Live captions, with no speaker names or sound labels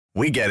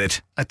We get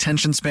it.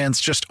 Attention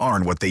spans just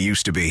aren't what they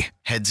used to be.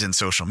 Heads in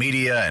social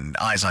media and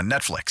eyes on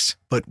Netflix.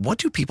 But what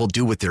do people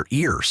do with their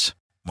ears?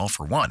 Well,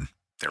 for one,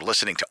 they're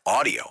listening to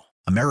audio.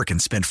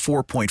 Americans spend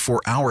 4.4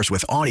 hours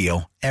with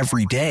audio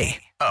every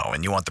day. Oh,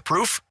 and you want the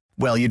proof?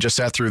 Well, you just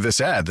sat through this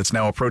ad that's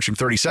now approaching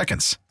 30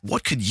 seconds.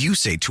 What could you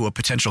say to a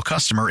potential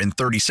customer in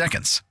 30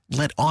 seconds?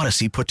 Let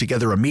Odyssey put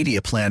together a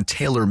media plan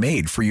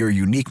tailor-made for your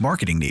unique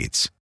marketing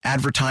needs.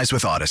 Advertise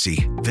with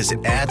Odyssey.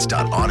 Visit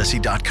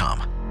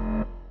ads.odyssey.com.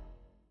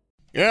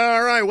 Yeah,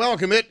 all right,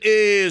 welcome. It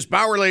is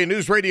Bowerly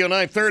News Radio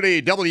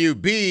 930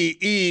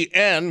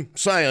 WBEN.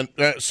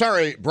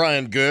 Sorry,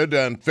 Brian Good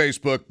on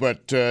Facebook,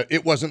 but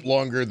it wasn't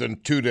longer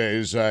than 2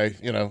 days.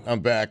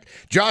 I'm back.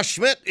 Josh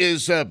Schmidt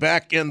is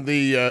back in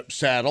the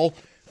saddle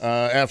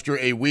after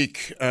a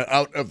week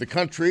out of the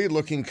country,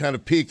 looking kind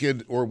of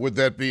peaked, or would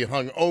that be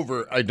hung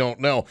over? I don't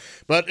know.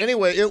 But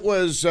anyway, it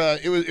was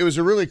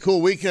a really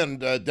cool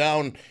weekend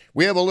down.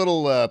 We have a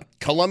little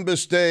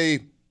Columbus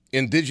Day.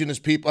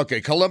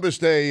 Columbus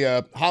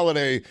Day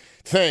holiday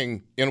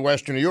thing in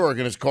Western New York,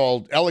 and it's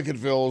called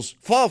Ellicottville's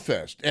Fall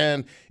Fest,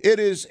 and it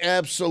is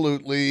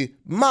absolutely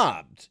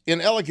mobbed in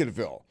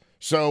Ellicottville.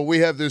 So we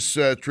have this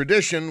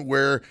tradition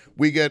where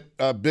we get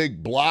a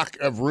big block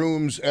of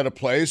rooms at a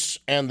place,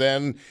 and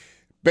then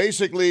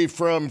basically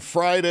from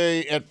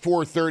Friday at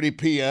 4:30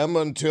 p.m.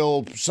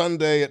 until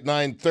Sunday at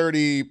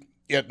 9:30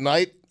 at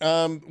night,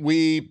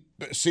 we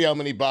see how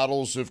many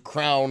bottles of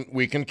Crown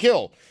we can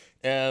kill.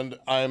 And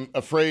I'm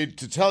afraid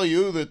to tell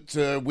you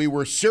that we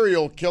were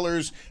serial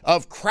killers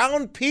of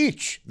Crown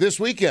Peach this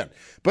weekend.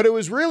 But it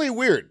was really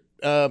weird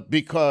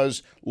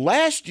because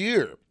last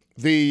year,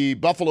 the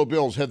Buffalo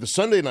Bills had the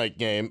Sunday night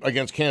game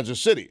against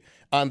Kansas City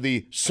on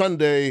the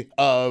Sunday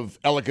of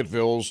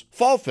Ellicottville's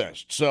Fall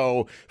Fest.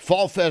 So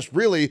Fall Fest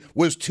really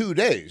was 2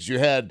 days. You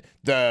had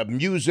the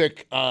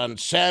music on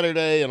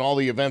Saturday and all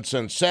the events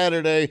on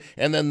Saturday,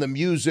 and then the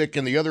music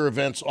and the other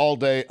events all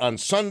day on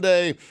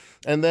Sunday.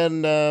 And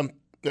then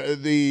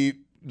the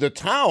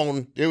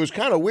town, it was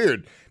kind of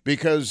weird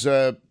because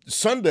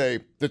Sunday,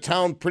 the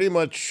town pretty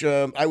much,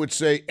 I would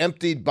say,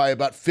 emptied by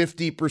about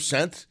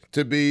 50%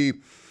 to be,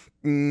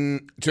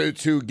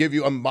 to give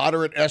you a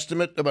moderate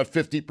estimate. About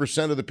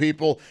 50% of the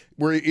people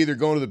were either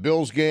going to the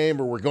Bills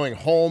game or were going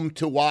home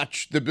to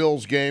watch the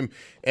Bills game.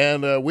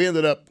 And we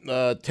ended up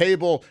I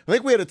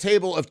think we had a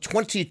table of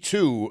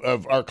 22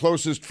 of our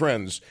closest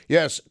friends.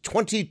 Yes,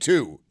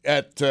 22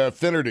 at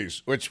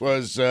Finnerty's, which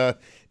was... it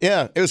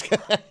was.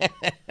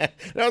 I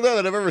don't know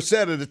that I've ever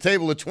sat at a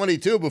table of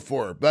 22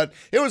 before, but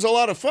it was a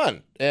lot of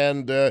fun.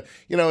 And,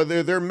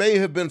 there may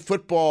have been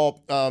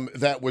football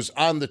that was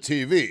on the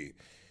TV.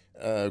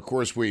 Of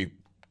course, we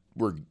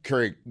were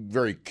very,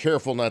 very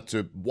careful not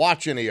to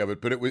watch any of it,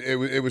 but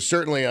it was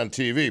certainly on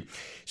TV.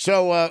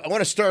 So I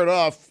want to start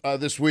off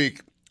this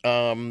week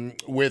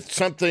with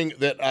something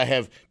that I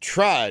have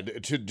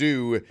tried to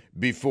do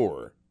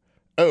before.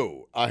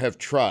 Oh, I have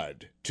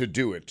tried to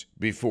do it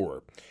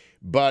before.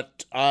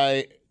 But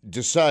I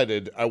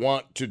decided I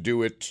want to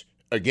do it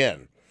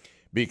again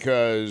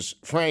because,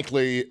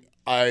 frankly,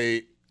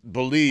 I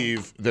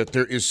believe that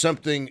there is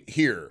something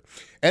here.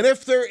 And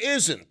if there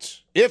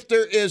isn't,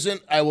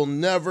 I will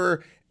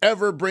never,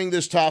 ever bring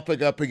this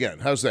topic up again.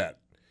 How's that?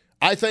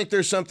 I think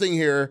there's something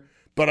here,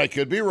 but I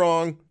could be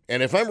wrong.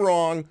 And if I'm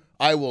wrong,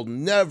 I will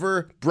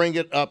never bring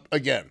it up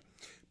again.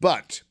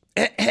 But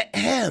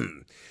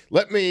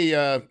let me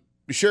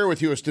share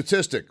with you a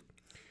statistic.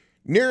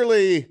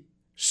 Nearly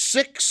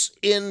 6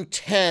 in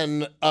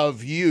 10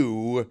 of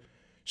you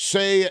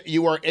say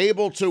you are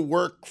able to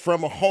work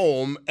from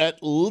home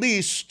at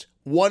least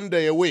 1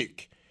 day a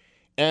week.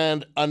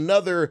 And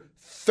another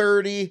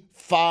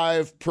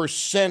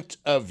 35%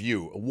 of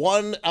you,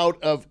 1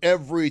 out of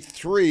every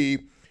 3,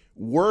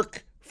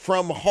 work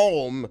from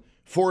home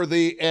for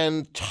the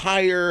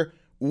entire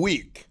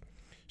week.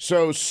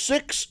 So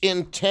 6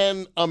 in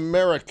 10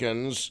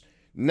 Americans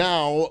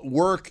now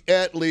work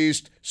at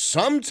least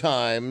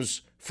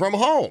sometimes from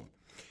home.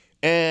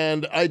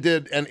 And I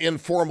did an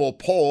informal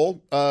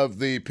poll of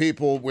the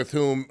people with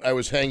whom I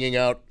was hanging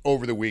out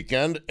over the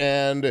weekend,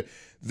 and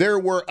there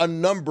were a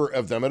number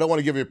of them. I don't want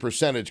to give you a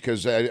percentage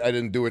because I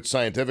didn't do it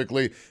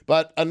scientifically,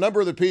 but a number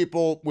of the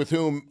people with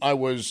whom I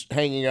was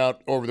hanging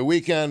out over the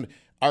weekend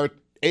are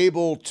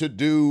able to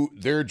do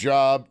their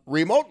job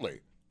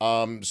remotely.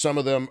 Some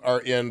of them are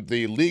in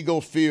the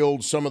legal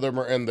field, some of them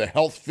are in the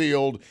health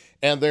field,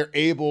 and they're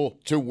able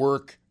to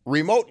work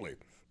remotely.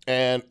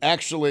 And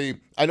actually,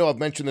 I know I've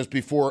mentioned this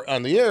before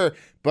on the air,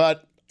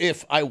 but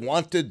if I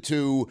wanted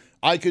to,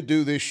 I could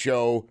do this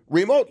show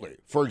remotely.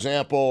 For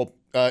example,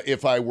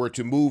 if I were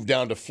to move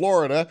down to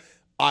Florida,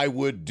 I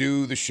would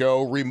do the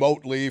show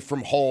remotely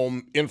from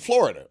home in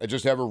Florida. I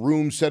just have a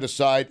room set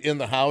aside in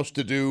the house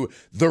to do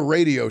the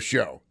radio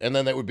show. And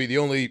then that would be the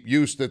only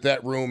use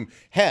that room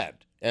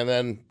had. And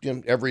then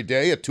every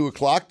day at 2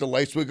 o'clock, the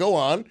lights would go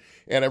on.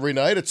 And every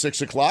night at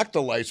 6 o'clock,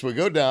 the lights would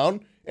go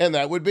down. And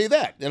that would be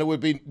that. And it would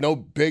be no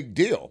big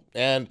deal.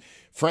 And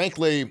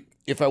frankly,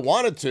 if I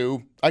wanted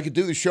to, I could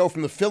do the show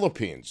from the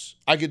Philippines.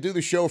 I could do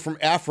the show from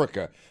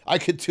Africa. I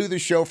could do the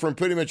show from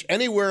pretty much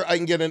anywhere I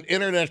can get an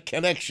internet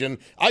connection.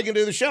 I can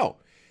do the show.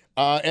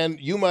 And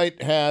you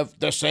might have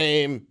the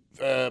same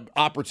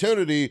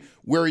opportunity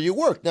where you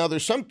work. Now,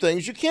 there's some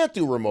things you can't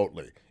do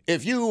remotely.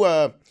 If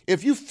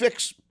you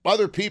fix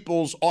other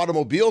people's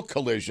automobile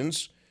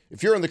collisions,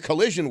 if you're in the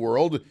collision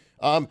world,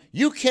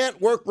 you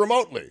can't work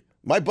remotely.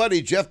 My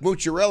buddy Jeff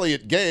Mucciarelli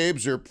at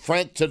Gabe's or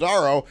Frank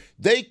Tadaro,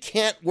 they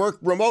can't work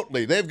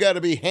remotely. They've got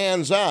to be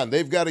hands-on.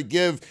 They've got to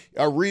give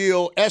a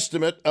real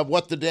estimate of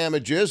what the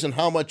damage is and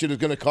how much it is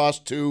going to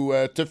cost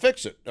to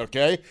fix it,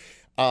 okay?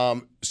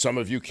 Some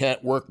of you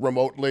can't work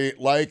remotely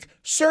like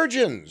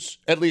surgeons.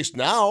 At least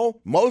now,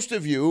 most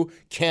of you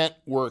can't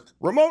work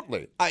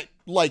remotely.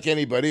 Like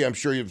anybody, I'm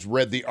sure you've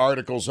read the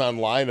articles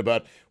online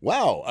about,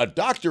 wow, a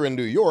doctor in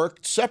New York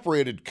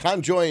separated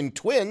conjoined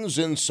twins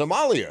in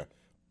Somalia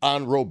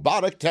on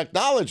robotic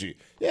technology.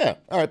 Yeah,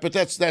 all right, but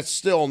that's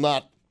still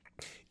not,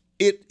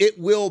 it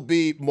will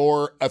be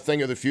more a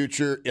thing of the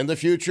future in the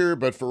future,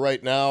 but for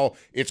right now,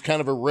 it's kind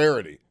of a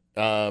rarity.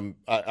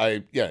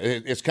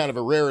 It's kind of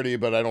a rarity,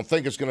 but I don't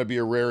think it's going to be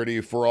a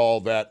rarity for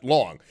all that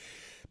long.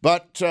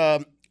 But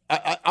I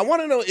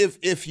want to know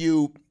if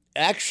you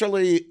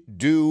actually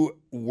do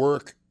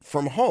work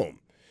from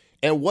home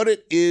and what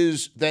it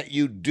is that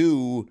you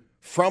do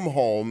from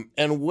home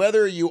and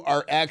whether you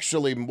are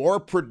actually more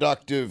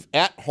productive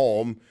at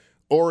home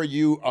or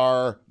you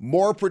are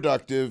more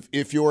productive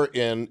if you're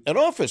in an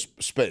office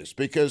space.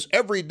 Because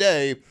every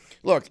day,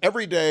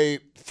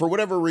 for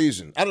whatever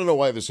reason, I don't know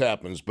why this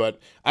happens, but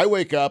I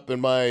wake up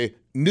and my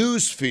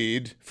news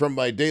feed from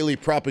my daily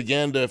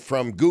propaganda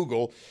from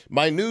Google,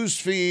 my news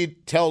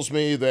feed tells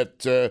me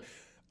that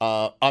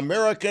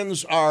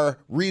Americans are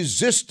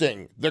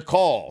resisting the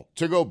call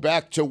to go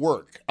back to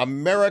work.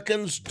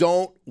 Americans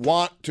don't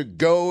want to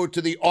go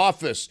to the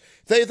office.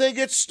 They think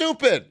it's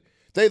stupid.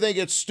 They think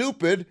it's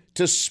stupid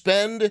to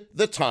spend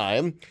the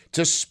time,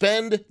 to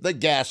spend the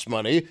gas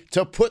money,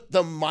 to put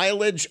the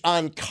mileage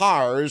on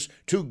cars,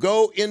 to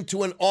go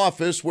into an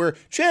office where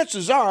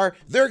chances are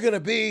they're going to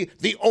be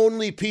the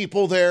only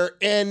people there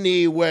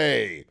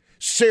anyway.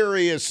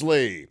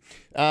 Seriously.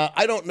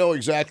 I don't know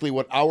exactly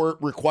what our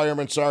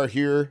requirements are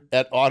here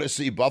at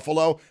Odyssey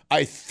Buffalo.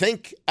 I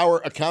think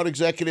our account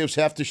executives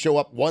have to show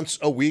up once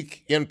a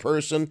week in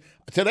person.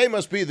 Today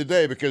must be the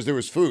day because there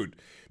was food.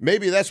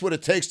 Maybe that's what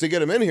it takes to get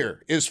them in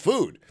here, is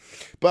food.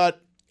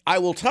 But I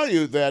will tell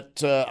you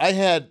that I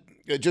had,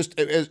 just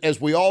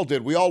as we all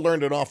did, we all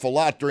learned an awful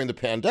lot during the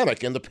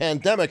pandemic. And the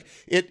pandemic,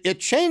 it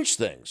changed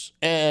things.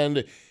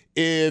 And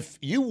if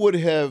you would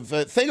have,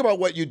 think about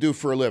what you do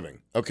for a living,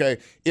 okay?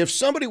 If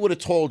somebody would have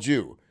told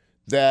you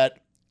that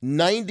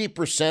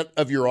 90%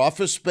 of your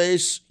office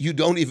space you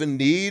don't even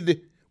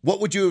need, what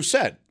would you have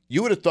said?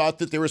 You would have thought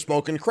that they were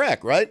smoking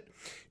crack, right?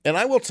 And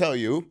I will tell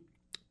you,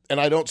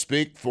 and I don't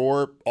speak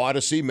for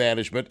Odyssey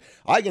management,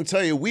 I can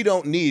tell you we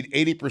don't need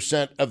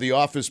 80% of the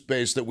office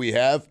space that we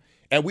have,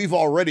 and we've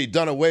already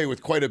done away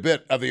with quite a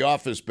bit of the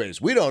office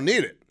space. We don't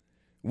need it.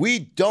 We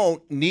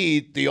don't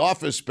need the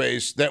office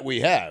space that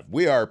we have.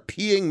 We are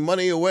peeing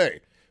money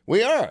away.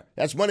 We are.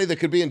 That's money that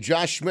could be in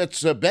Josh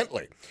Schmidt's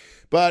Bentley.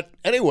 But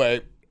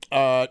anyway,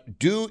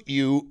 do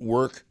you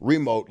work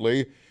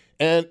remotely?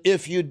 And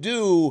if you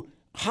do,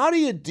 how do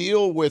you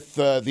deal with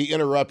the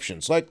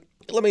interruptions? Like,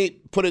 let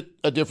me put it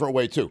a different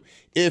way, too.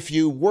 If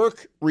you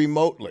work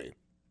remotely,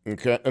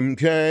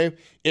 okay,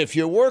 if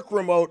you work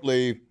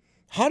remotely,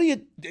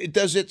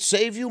 does it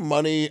save you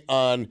money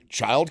on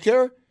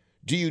childcare?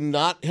 Do you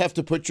not have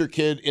to put your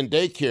kid in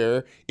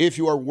daycare if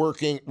you are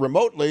working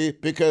remotely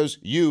because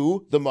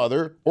you, the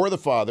mother or the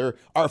father,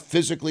 are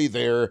physically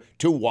there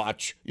to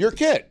watch your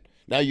kid?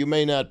 Now, you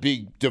may not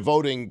be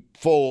devoting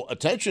full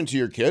attention to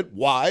your kid.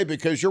 Why?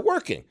 Because you're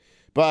working.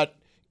 But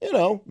you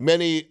know,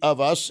 many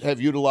of us have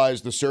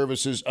utilized the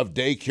services of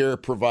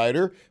daycare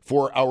provider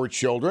for our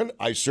children.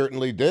 I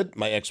certainly did.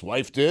 My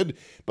ex-wife did.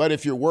 But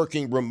if you're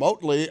working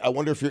remotely, I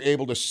wonder if you're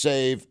able to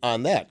save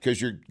on that,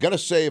 because you're going to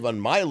save on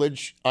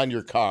mileage on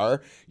your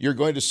car. You're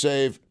going to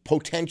save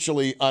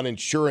potentially on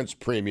insurance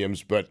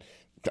premiums. But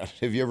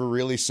have you ever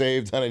really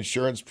saved on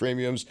insurance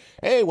premiums?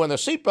 Hey, when the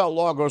seatbelt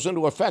law goes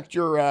into effect,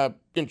 your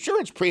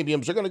insurance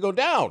premiums are going to go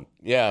down.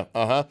 Yeah,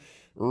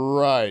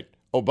 right.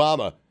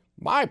 Obama.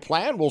 My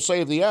plan will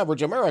save the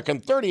average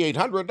American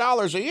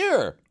 $3,800 a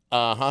year.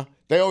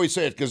 They always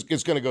say it because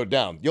it's going to go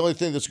down. The only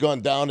thing that's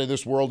gone down in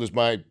this world is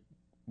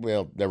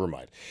never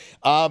mind.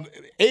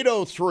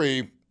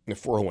 803,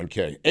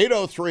 401k,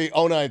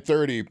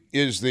 803-0930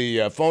 is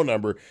the phone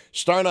number.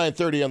 Star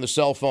 930 on the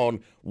cell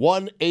phone,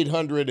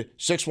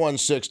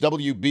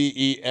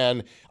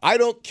 1-800-616-WBEN. I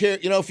don't care.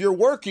 You know, if you're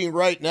working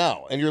right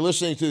now and you're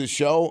listening to the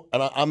show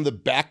and I'm the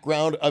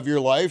background of your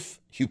life,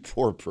 you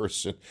poor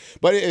person.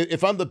 But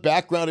if I'm the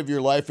background of your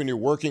life and you're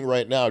working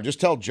right now,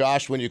 just tell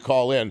Josh when you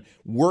call in,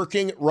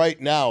 working right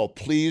now,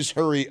 please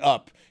hurry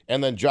up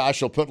and then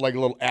Josh will put like a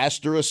little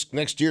asterisk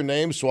next to your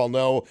name so I'll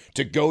know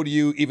to go to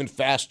you even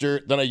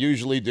faster than I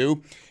usually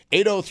do.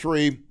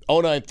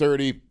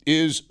 803-0930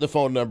 is the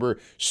phone number,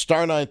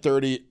 star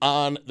 930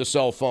 on the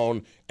cell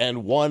phone,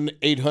 and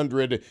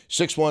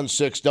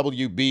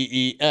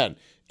 1-800-616-WBEN.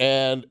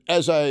 And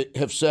as I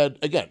have said,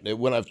 again,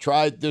 when I've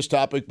tried this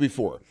topic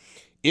before,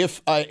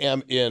 if I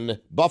am in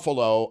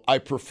Buffalo, I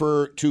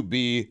prefer to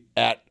be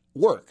at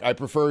work. I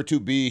prefer to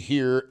be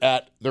here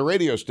at the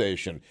radio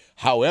station.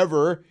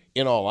 However,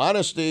 in all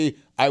honesty,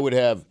 I would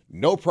have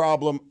no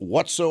problem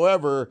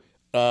whatsoever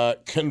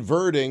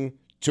converting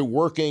to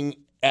working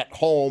at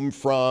home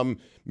from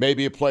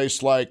maybe a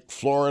place like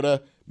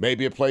Florida,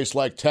 maybe a place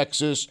like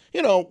Texas,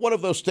 one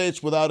of those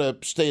states without a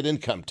state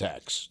income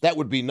tax. That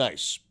would be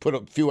nice. Put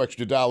a few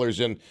extra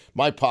dollars in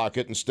my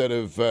pocket instead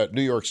of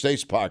New York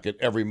State's pocket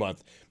every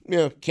month.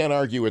 Can't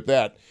argue with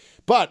that.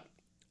 But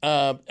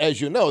as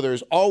you know, there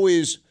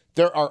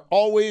are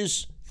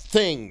always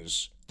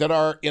things that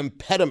are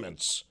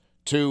impediments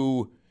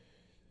to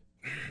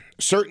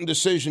certain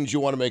decisions you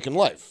want to make in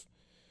life.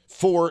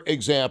 For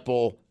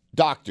example,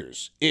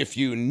 doctors. If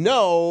you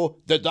know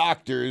the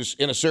doctors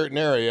in a certain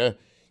area,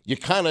 you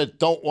kind of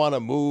don't want to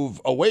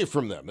move away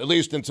from them, at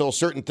least until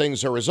certain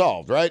things are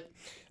resolved, right?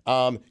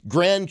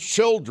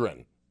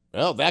 Grandchildren,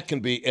 well, that can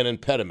be an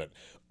impediment.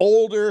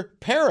 Older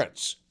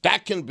parents,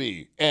 that can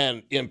be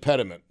an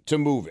impediment to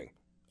moving.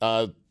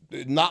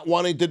 Not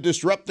wanting to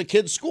disrupt the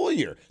kids' school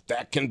year,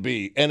 that can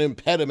be an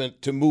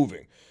impediment to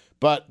moving.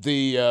 But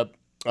the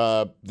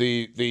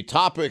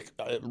topic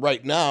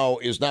right now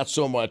is not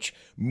so much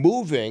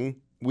moving.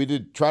 We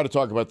did try to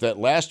talk about that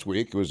last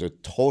week. It was a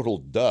total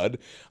dud.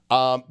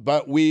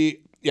 But we're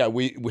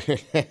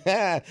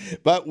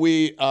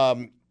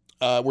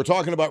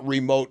talking about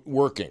remote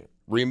working.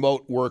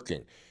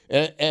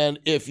 And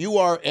if you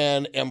are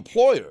an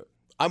employer,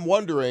 I'm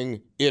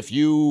wondering if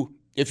you're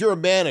a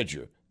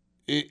manager,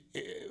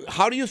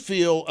 how do you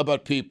feel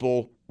about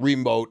people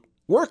remote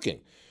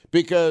working?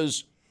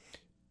 Because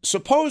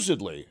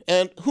supposedly,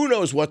 and who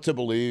knows what to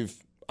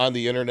believe on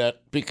the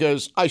internet,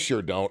 because I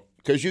sure don't,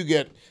 because you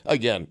get,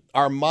 again,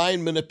 our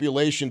mind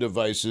manipulation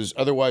devices,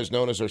 otherwise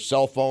known as our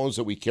cell phones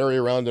that we carry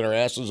around in our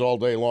asses all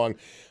day long.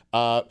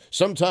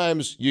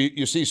 Sometimes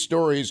you see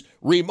stories,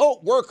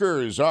 remote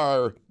workers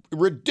are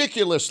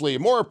ridiculously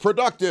more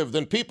productive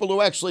than people who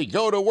actually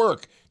go to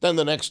work. Then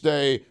the next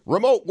day,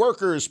 remote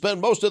workers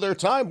spend most of their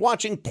time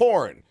watching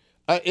porn.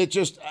 I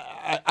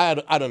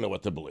don't know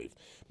what to believe.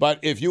 But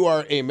if you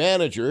are a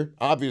manager,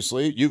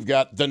 obviously, you've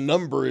got the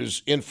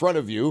numbers in front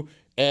of you,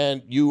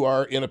 and you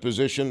are in a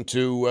position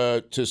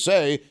to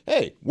say,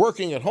 hey,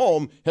 working at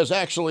home has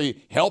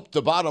actually helped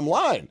the bottom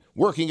line.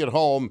 Working at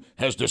home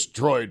has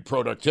destroyed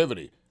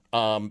productivity.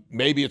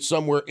 Maybe it's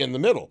somewhere in the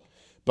middle.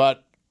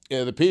 But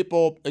the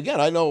people,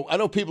 again, I know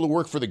people who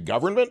work for the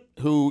government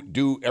who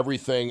do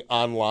everything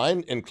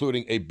online,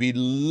 including a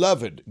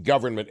beloved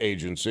government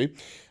agency.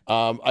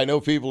 I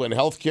know people in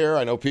healthcare.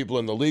 I know people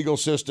in the legal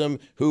system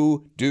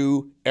who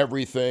do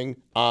everything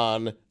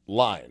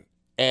online.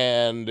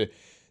 And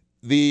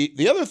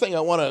the other thing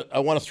I want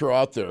to throw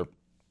out there,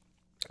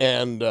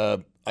 and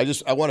I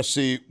want to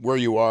see where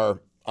you are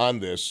on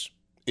this,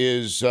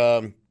 is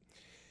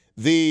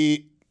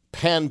the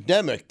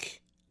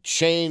pandemic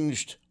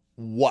changed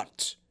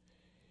what?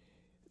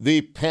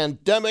 The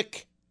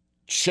pandemic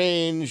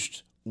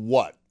changed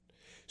what?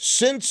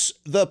 Since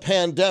the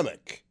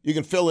pandemic, you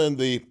can fill in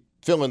the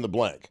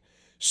blank.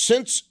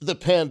 Since the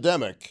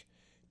pandemic,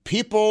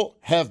 people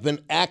have been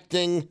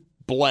acting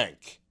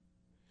blank.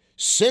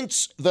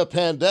 Since the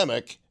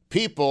pandemic,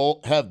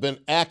 people have been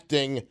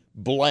acting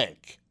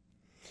blank.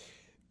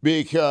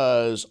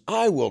 Because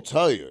I will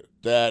tell you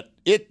that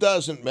it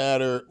doesn't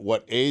matter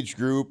what age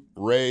group,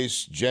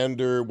 race,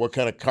 gender, what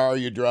kind of car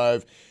you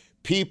drive.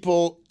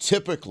 People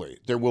typically,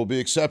 there will be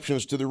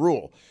exceptions to the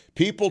rule,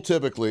 people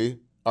typically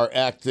are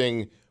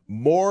acting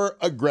more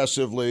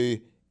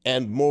aggressively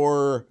and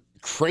more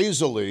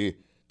crazily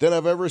than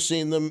I've ever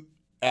seen them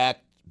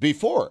act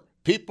before.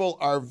 People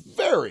are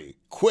very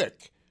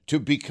quick to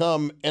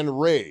become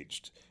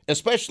enraged,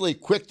 especially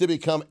quick to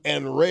become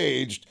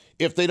enraged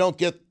if they don't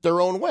get their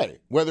own way,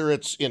 whether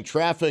it's in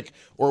traffic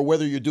or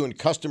whether you're doing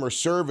customer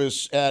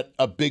service at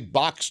a big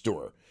box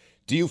store.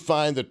 Do you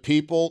find that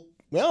people,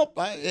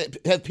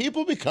 have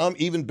people become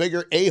even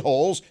bigger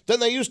a-holes than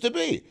they used to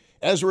be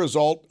as a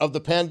result of the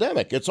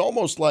pandemic? It's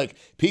almost like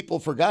people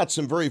forgot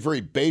some very,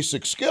 very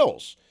basic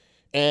skills.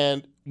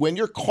 And when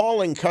you're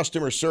calling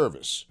customer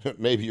service,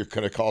 maybe you're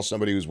going to call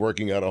somebody who's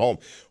working out of home,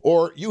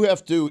 or you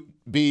have to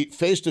be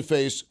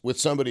face-to-face with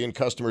somebody in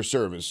customer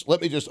service.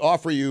 Let me just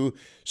offer you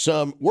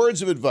some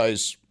words of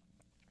advice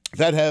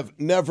that have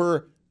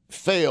never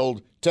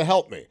failed to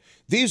help me.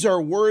 These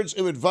are words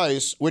of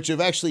advice which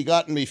have actually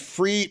gotten me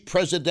free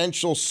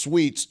presidential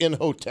suites in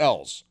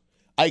hotels.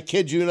 I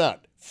kid you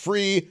not.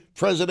 Free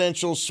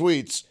presidential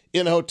suites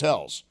in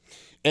hotels.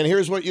 And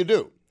here's what you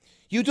do.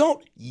 You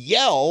don't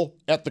yell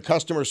at the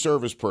customer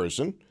service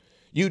person.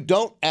 You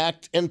don't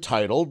act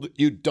entitled.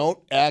 You don't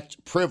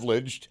act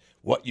privileged.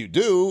 What you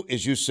do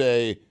is you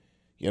say,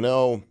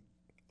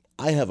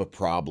 I have a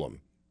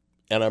problem,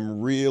 and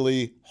I'm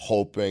really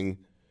hoping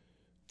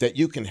that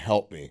you can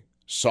help me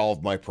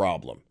solve my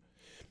problem.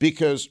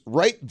 Because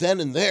right then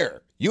and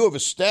there, you have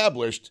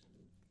established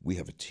we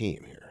have a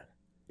team here.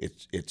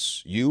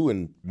 It's you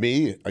and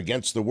me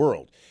against the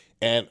world.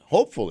 And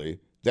hopefully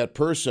that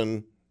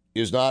person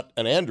is not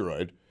an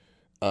android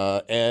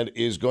and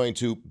is going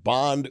to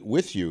bond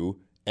with you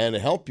and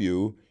help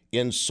you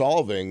in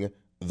solving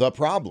the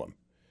problem.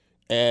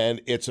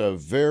 And it's a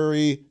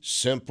very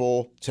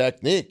simple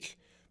technique.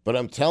 But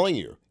I'm telling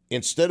you,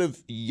 instead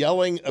of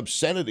yelling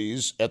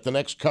obscenities at the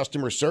next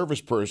customer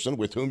service person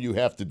with whom you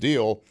have to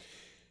deal,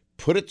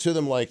 put it to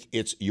them like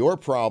it's your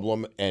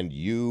problem and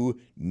you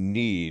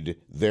need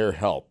their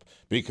help.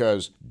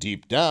 Because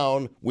deep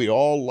down, we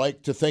all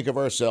like to think of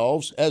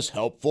ourselves as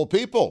helpful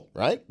people,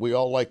 right? We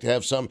all like to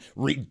have some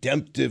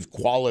redemptive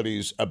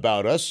qualities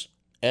about us.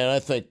 And I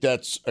think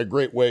that's a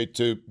great way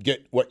to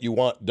get what you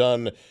want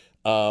done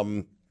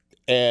and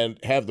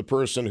have the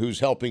person who's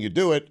helping you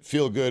do it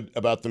feel good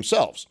about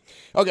themselves.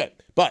 Okay,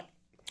 but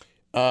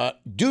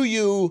do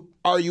you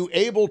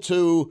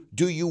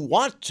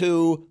want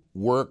to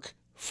work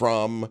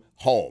from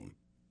home?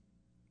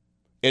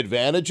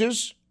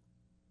 Advantages?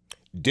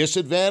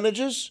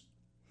 Disadvantages?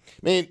 I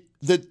mean,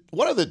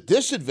 one of the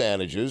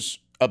disadvantages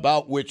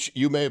about which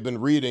you may have been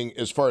reading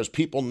as far as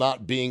people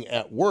not being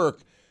at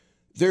work,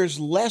 there's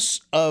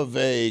less of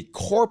a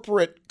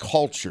corporate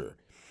culture.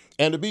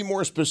 And to be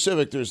more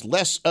specific, there's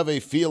less of a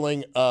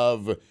feeling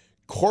of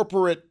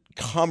corporate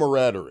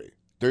camaraderie.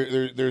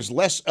 There's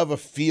less of a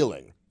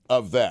feeling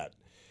of that.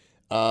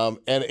 And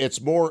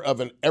it's more of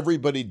an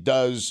everybody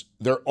does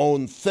their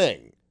own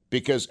thing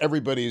because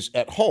everybody's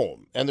at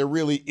home and there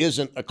really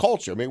isn't a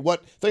culture. I mean,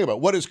 think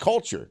about what is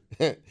culture?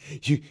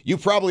 You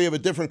probably have a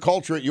different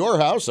culture at your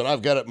house and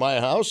I've got it at my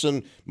house,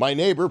 and my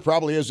neighbor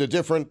probably has a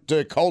different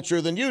culture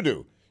than you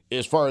do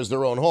as far as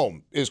their own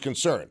home is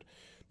concerned.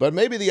 But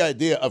maybe the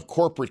idea of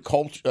corporate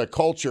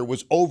culture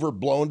was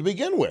overblown to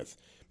begin with.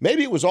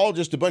 Maybe it was all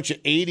just a bunch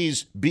of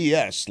 80s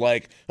BS,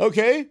 like,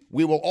 okay,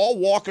 we will all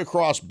walk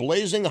across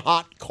blazing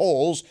hot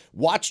coals,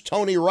 watch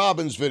Tony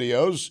Robbins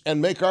videos,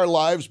 and make our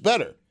lives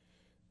better.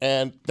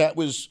 And that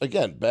was,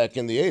 again, back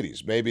in the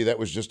 80s. Maybe that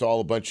was just all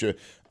a bunch of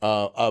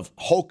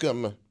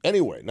hokum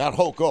anyway. Not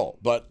hokul,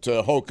 but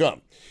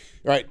hokum. All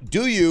right,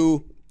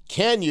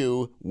 can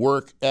you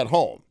work at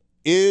home?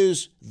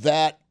 Is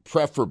that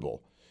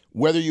preferable?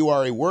 Whether you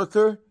are a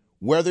worker,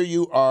 whether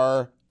you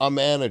are a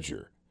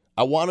manager.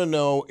 I want to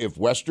know if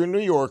Western New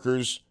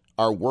Yorkers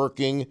are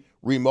working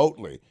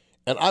remotely.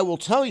 And I will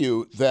tell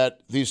you that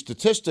these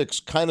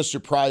statistics kind of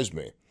surprise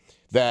me,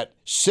 that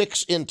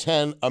 6 in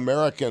 10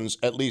 Americans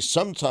at least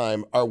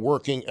sometime are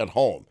working at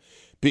home,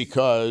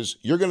 because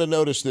you're going to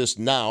notice this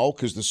now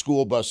because the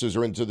school buses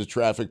are into the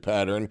traffic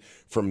pattern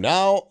from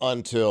now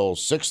until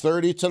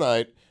 6:30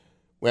 tonight,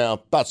 well,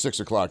 about 6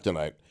 o'clock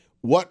tonight.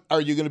 What are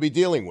you going to be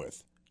dealing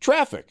with?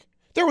 Traffic.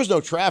 There was no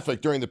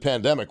traffic during the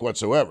pandemic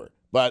whatsoever,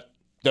 but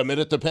the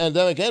minute the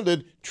pandemic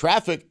ended,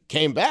 traffic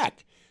came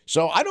back.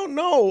 So I don't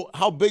know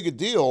how big a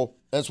deal,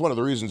 that's one of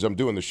the reasons I'm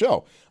doing the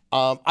show.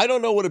 I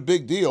don't know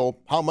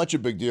how much a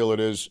big deal it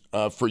is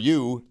for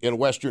you in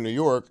Western New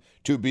York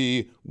to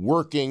be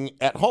working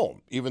at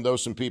home, even though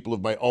some people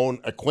of my own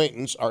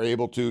acquaintance are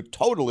able to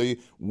totally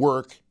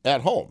work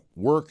at home,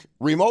 work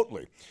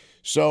remotely.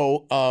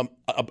 So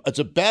it's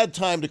a bad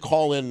time to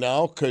call in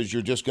now because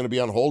you're just going to be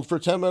on hold for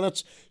 10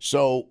 minutes.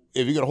 So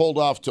if you can hold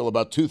off till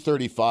about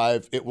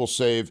 2:35, it will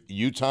save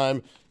you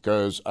time,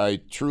 because I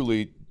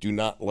truly do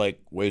not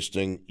like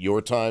wasting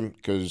your time,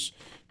 because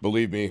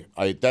believe me,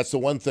 that's the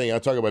one thing I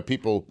talk about,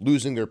 people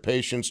losing their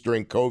patience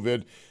during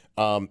COVID.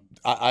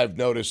 I've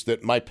noticed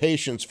that my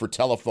patience for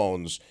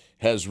telephones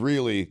has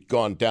really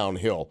gone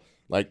downhill.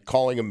 Like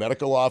calling a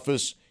medical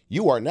office,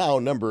 you are now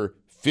number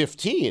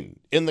 15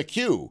 in the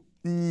queue.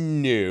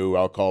 No,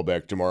 I'll call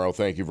back tomorrow.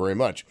 Thank you very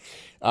much.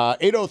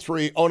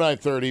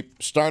 803-0930,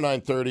 star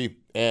 930,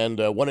 and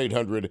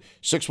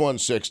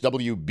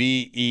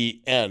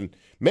 1-800-616-WBEN.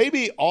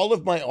 Maybe all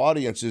of my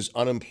audience is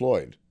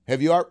unemployed.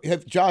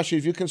 Josh,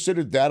 have you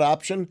considered that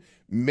option?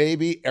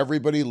 Maybe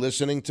everybody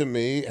listening to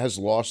me has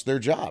lost their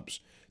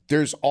jobs.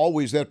 There's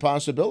always that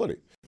possibility.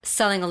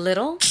 Selling a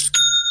little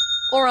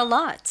or a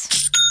lot?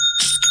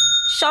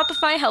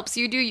 Shopify helps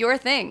you do your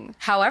thing,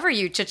 however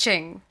you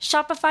cha-ching.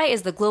 Shopify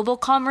is the global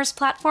commerce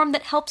platform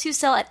that helps you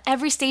sell at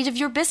every stage of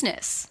your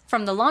business.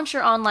 From the launch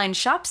your online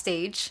shop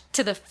stage,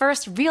 to the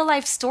first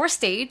real-life store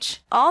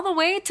stage, all the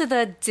way to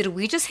the did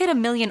we just hit 1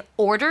 million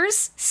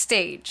orders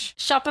stage.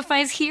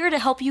 Shopify's here to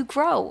help you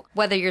grow.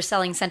 Whether you're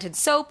selling scented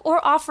soap or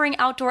offering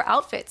outdoor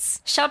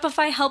outfits,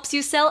 Shopify helps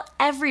you sell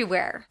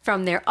everywhere.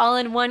 From their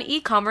all-in-one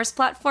e-commerce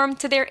platform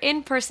to their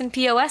in-person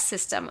POS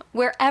system,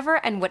 wherever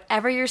and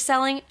whatever you're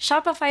selling,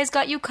 Shopify's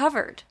got you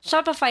covered.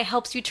 Shopify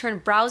helps you turn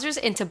browsers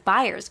into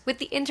buyers with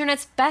the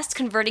internet's best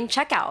converting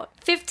checkout.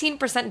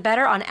 15%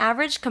 better on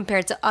average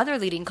compared to other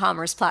leading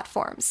commerce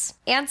platforms.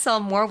 And sell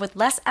more with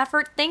less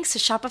effort thanks to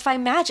Shopify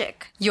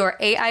Magic, your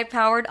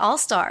AI-powered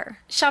all-star.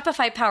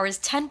 Shopify powers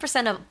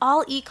 10% of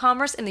all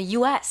e-commerce in the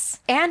U.S.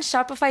 And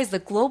Shopify is the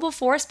global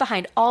force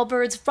behind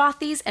Allbirds,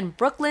 Rothy's, and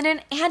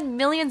Brooklinen, and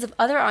millions of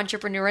other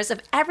entrepreneurs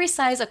of every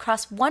size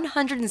across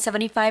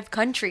 175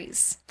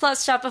 countries.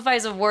 Plus,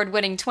 Shopify's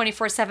award-winning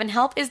 24/7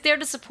 help is there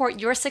to support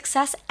your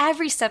success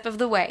every step of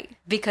the way.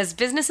 Because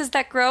businesses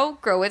that grow,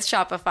 grow with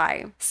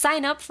Shopify.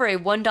 Sign up for a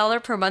 $1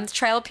 per month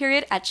trial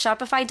period at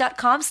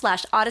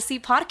shopify.com/Odyssey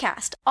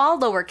Podcast, all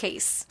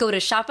lowercase. Go to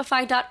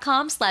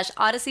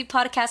shopify.com/Odyssey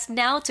Podcast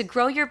now to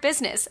grow your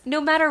business,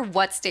 no matter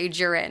what stage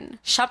you're in.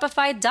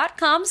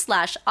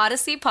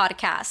 Shopify.com/Odyssey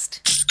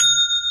Podcast.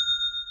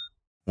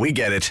 We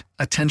get it.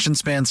 Attention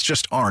spans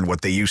just aren't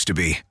what they used to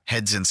be.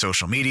 Heads in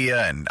social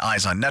media and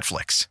eyes on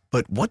Netflix.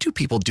 But what do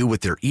people do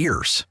with their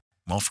ears?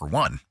 Well, for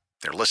one,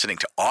 they're listening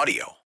to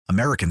audio.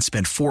 Americans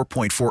spend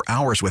 4.4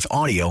 hours with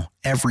audio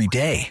every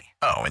day.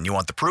 Oh, and you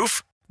want the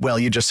proof? Well,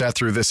 you just sat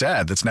through this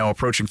ad that's now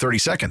approaching 30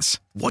 seconds.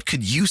 What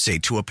could you say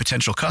to a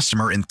potential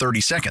customer in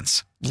 30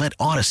 seconds? Let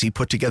Odyssey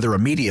put together a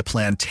media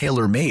plan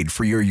tailor-made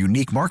for your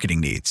unique marketing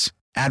needs.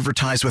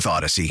 Advertise with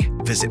Odyssey.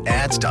 Visit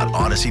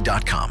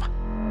ads.odyssey.com.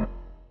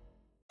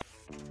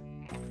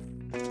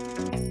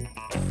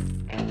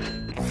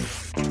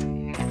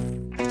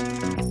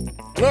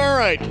 All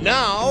right,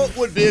 now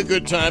would be a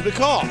good time to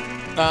call.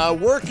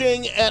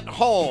 Working at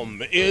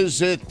home,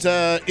 is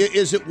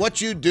it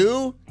what you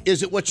do?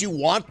 Is it what you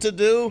want to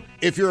do?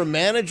 If you're a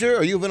manager,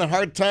 are you having a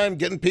hard time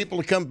getting people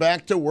to come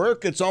back to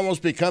work? It's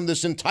almost become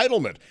this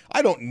entitlement.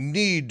 I don't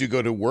need to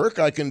go to work.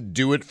 I can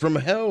do it from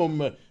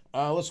home.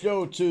 Let's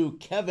go to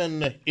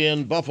Kevin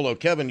in Buffalo.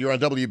 Kevin, you're on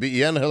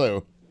WBEN.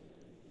 Hello.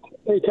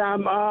 Hey,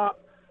 Tom.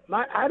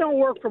 I don't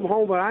work from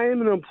home, but I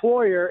am an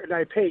employer, and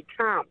I pay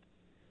comp.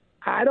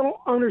 I don't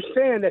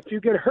understand if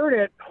you get hurt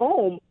at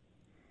home,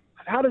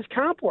 how does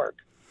comp work?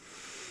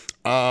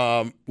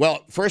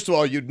 Well, first of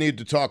all, you'd need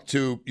to talk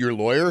to your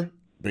lawyer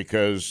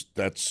because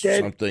that's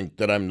something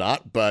that I'm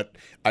not. But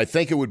I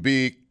think it would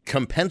be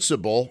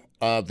compensable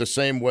the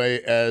same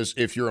way as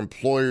if your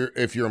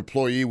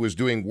employee was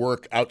doing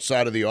work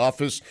outside of the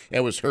office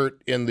and was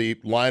hurt in the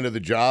line of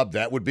the job.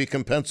 That would be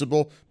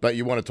compensable. But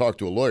you want to talk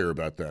to a lawyer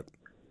about that.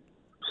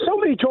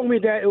 Somebody told me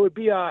that it would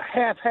be a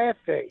half-half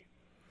thing.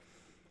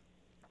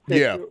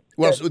 Yeah.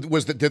 Well,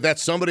 did that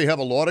somebody have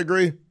a law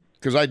degree?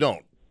 Because I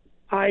don't.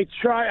 I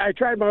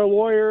tried my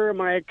lawyer,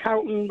 my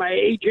accountant, my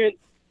agent.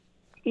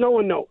 No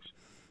one knows.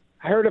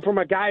 I heard it from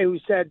a guy who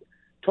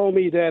told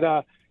me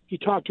that he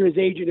talked to his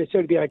agent and said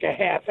it'd be like a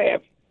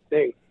half-half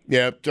thing.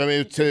 Yeah, I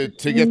mean, to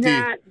get it's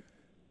not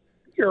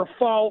your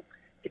fault.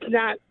 It's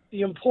not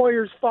the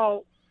employer's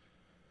fault.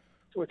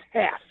 So it's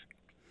half.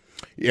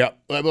 Yeah,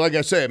 like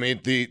I say, I mean,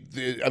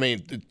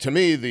 to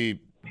me,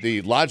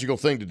 the logical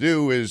thing to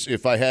do is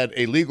if I had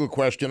a legal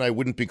question, I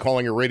wouldn't be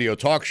calling a radio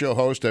talk show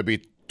host. I'd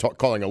be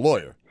calling a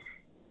lawyer.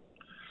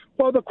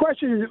 Well, the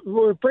question is,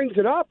 what brings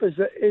it up is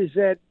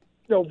that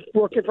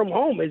working from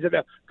home, is it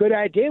a good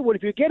idea? What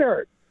if you get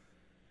hurt?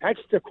 That's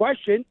the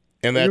question.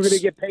 And you're going to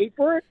get paid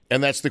for it?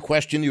 And that's the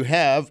question you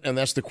have, and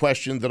that's the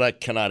question that I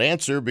cannot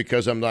answer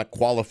because I'm not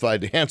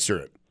qualified to answer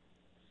it.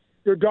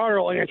 Your daughter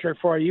will answer it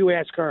for you. You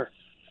ask her.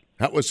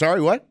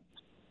 Sorry, what?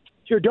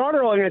 Your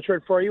daughter will answer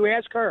it for you.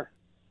 Ask her.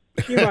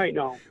 She might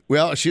know.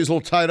 Well, she's a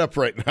little tied up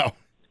right now.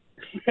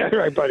 All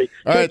right, buddy.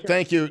 All right,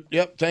 thank you.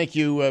 Yep, thank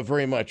you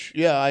very much.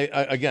 Yeah,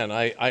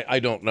 I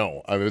don't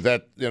know. I mean,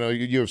 that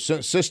you have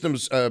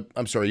systems.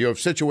 You have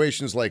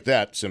situations like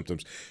that.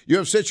 Symptoms. You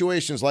have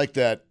situations like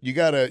that. You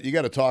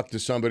gotta talk to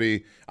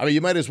somebody. I mean,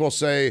 you might as well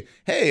say,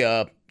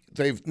 "Hey,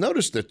 they've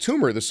noticed a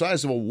tumor the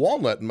size of a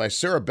walnut in my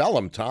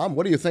cerebellum. Tom,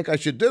 what do you think I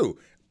should do?"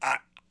 I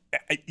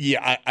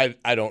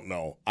don't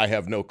know. I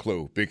have no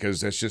clue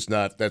because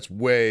that's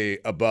way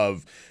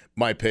above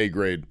my pay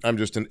grade. I'm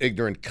just an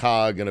ignorant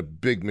cog in a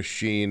big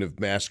machine of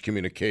mass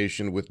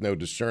communication with no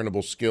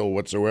discernible skill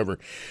whatsoever.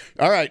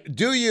 All right.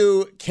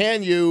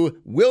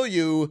 Will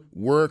you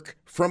work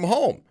from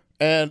home?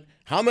 And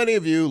how many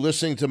of you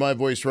listening to my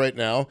voice right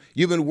now,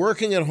 you've been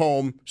working at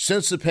home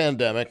since the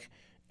pandemic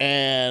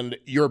and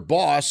your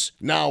boss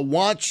now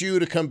wants you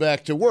to come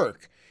back to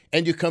work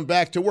and you come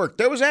back to work?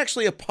 There was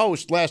actually a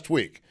post last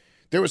week.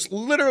 There was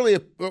literally,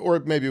 or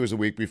maybe it was a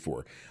week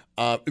before,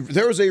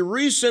 there was a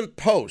recent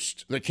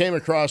post that came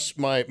across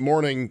my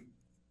morning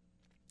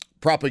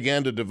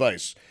propaganda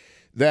device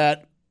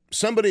that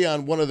somebody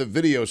on one of the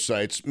video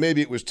sites,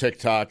 maybe it was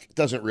TikTok, it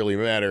doesn't really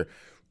matter,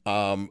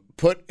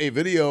 put a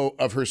video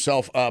of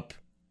herself up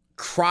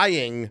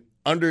crying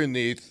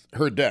underneath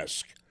her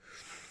desk.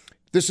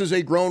 This is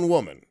a grown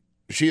woman.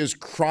 She is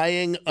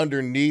crying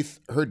underneath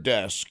her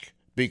desk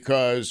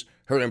because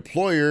her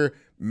employer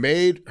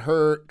made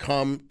her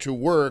come to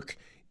work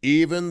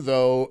even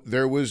though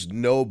there was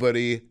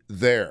nobody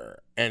there.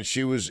 And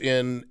she was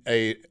in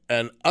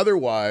an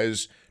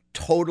otherwise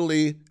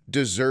totally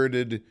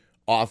deserted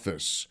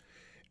office.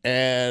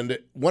 And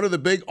one of the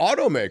big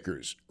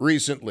automakers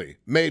recently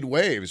made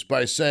waves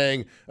by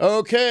saying,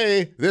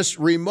 okay, this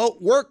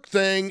remote work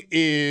thing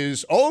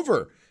is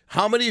over.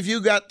 How many of you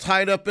got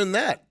tied up in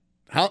that?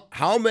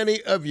 How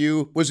many of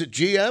you, was it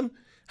GM?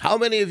 How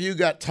many of you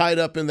got tied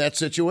up in that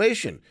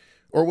situation?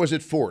 Or was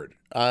it Ford?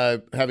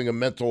 Having a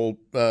mental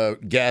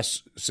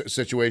gas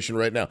situation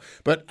right now.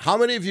 But how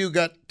many of you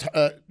got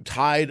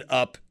tied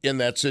up in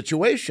that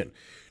situation?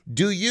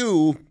 Do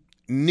you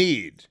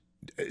need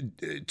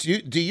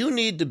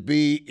to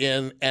be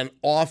in an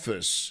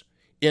office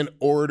in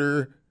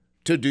order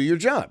to do your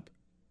job?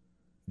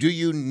 Do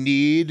you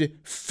need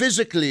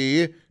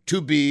physically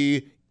to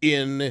be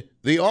in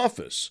the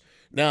office?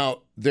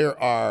 Now,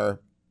 there are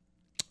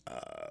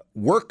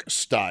work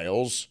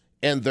styles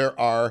and there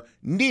are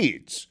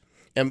needs.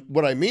 And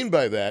what I mean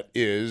by that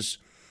is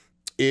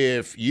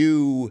if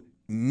you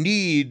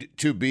need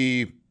to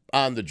be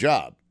on the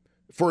job,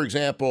 for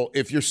example,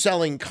 if you're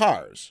selling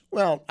cars,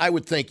 well, I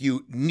would think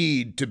you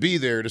need to be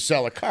there to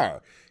sell a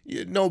car.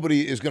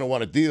 Nobody is going to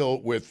want to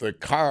deal with a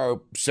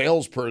car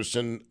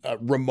salesperson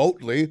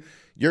remotely.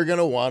 You're going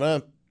to want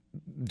to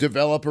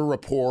develop a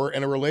rapport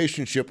and a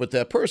relationship with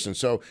that person.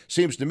 So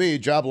seems to me, a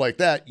job like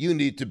that, you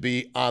need to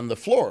be on the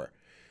floor.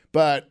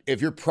 But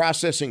if you're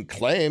processing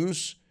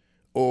claims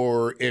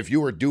or if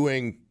you are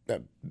doing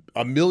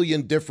a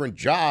million different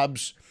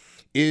jobs,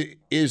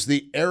 is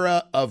the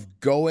era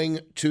of going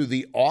to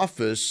the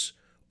office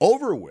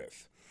over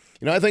with?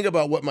 You know, I think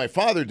about what my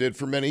father did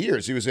for many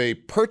years. He was a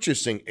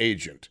purchasing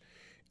agent.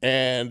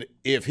 And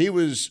if he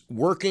was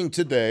working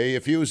today,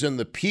 if he was in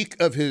the peak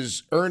of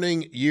his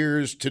earning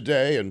years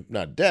today and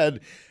not dead,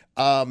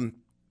 the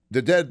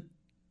dead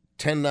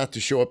tend not to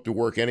show up to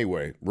work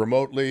anyway,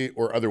 remotely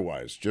or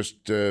otherwise.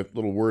 Just a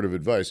little word of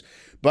advice.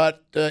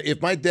 But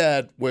if my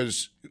dad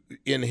was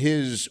in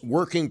his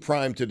working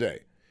prime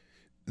today,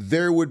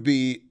 there would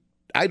be,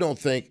 I don't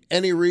think,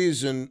 any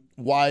reason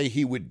why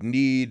he would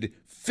need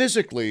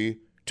physically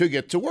to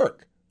get to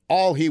work.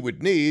 All he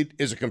would need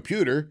is a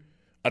computer,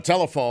 a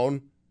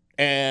telephone,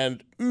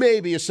 and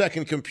maybe a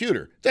second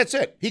computer. That's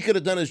it. He could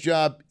have done his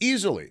job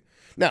easily.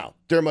 Now,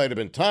 there might have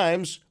been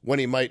times when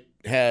he might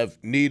have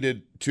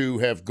needed to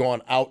have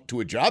gone out to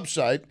a job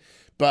site,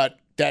 but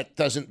that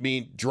doesn't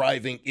mean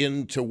driving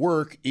into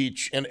work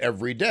each and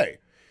every day.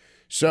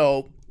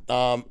 So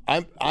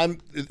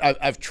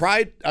I've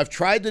tried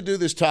to do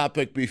this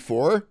topic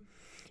before,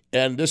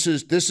 and this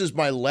is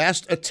my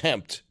last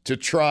attempt to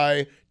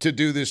try to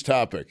do this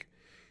topic.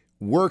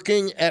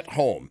 Working at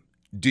home,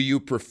 do you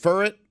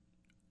prefer it,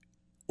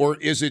 or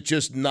is it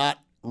just not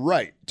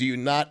right? Do you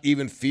not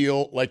even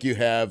feel like you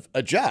have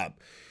a job?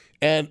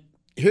 And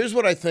here's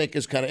what I think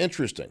is kind of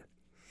interesting.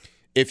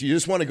 If you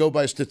just want to go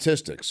by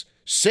statistics,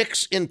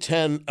 6 in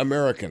 10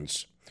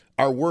 Americans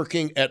are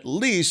working at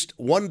least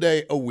one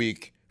day a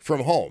week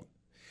from home.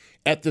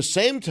 At the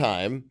same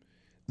time,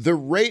 the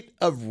rate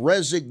of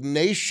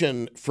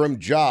resignation from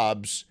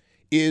jobs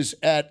is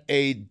at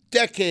a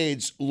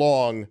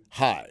decades-long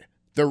high.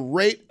 The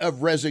rate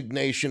of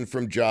resignation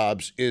from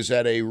jobs is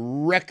at a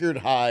record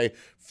high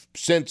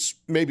since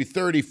maybe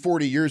 30,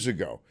 40 years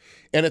ago.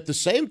 And at the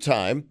same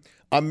time,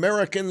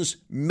 Americans'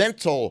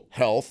 mental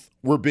health,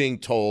 we're being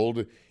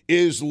told,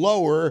 is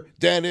lower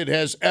than it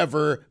has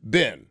ever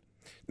been.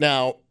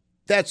 Now,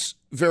 that's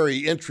very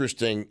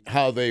interesting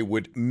how they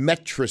would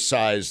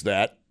metricize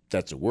that,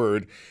 that's a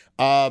word,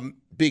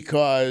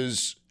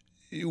 because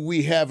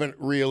we haven't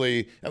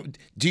really.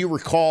 Do you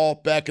recall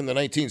back in the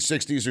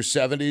 1960s or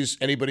 70s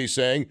anybody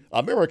saying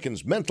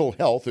Americans' mental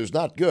health is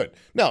not good?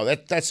 No,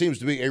 that seems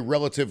to be a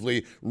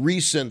relatively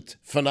recent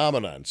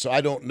phenomenon. So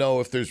I don't know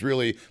if there's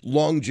really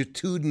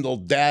longitudinal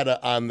data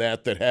on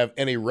that have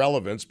any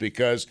relevance,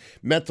 because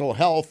mental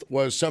health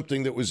was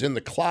something that was in the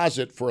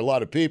closet for a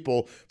lot of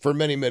people for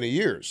many, many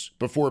years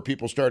before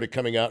people started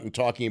coming out and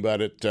talking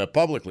about it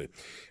publicly.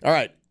 All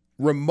right,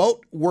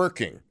 remote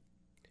working.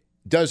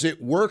 Does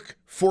it work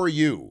for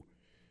you?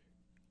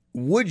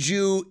 Would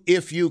you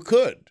if you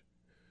could?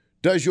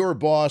 Does your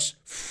boss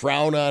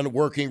frown on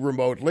working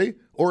remotely,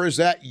 or is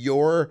that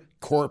your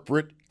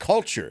corporate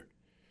culture?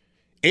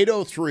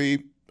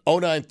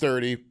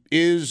 803-0930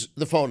 is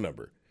the phone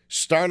number.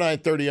 Star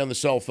 930 on the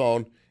cell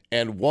phone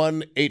and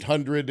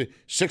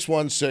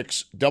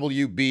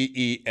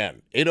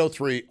 1-800-616-WBEN.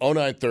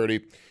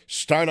 803-0930,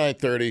 star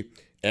 930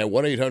 and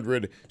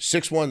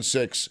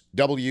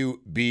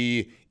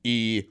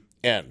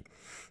 1-800-616-WBEN.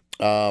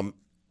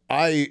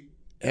 I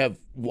have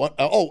one.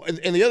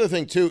 And the other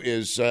thing too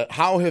is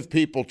how have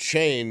people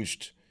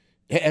changed?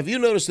 Have you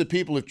noticed that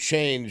people have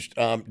changed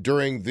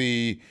during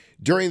the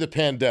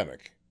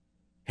pandemic?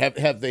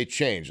 Have they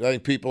changed? I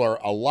think people are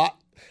a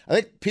lot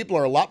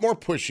more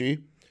pushy.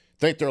 I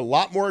think they're a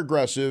lot more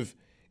aggressive,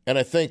 and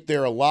I think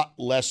they're a lot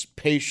less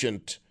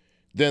patient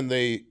than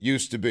they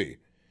used to be.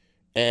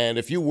 And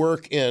if you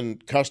work in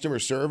customer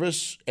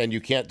service and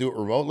you can't do it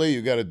remotely,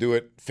 you got to do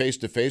it face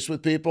to face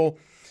with people.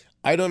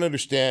 I don't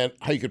understand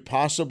how you could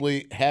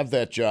possibly have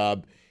that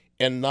job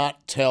and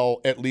not tell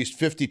at least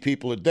 50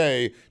 people a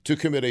day to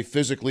commit a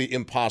physically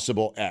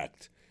impossible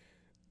act.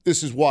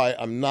 this is why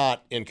I'm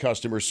not in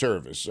customer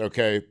service,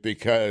 okay?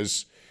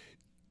 Because,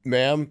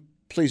 ma'am,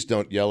 please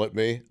don't yell at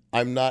me.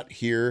 I'm not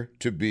here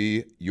to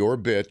be your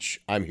bitch.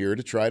 I'm here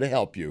to try to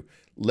help you.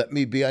 Let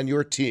me be on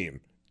your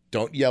team.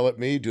 Don't yell at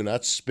me. Do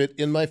not spit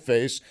in my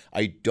face.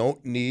 I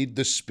don't need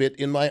the spit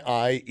in my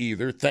eye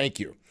either. Thank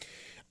you.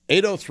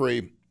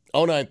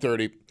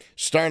 803-0930,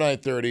 star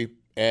 930,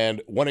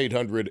 and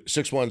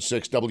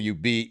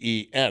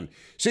 1-800-616-WBEN.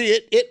 See,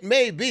 it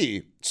may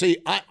be,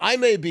 I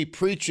may be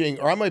preaching,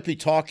 or I might be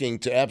talking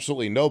to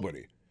absolutely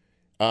nobody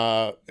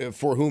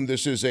for whom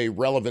this is a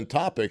relevant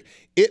topic.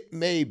 It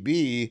may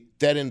be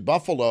that in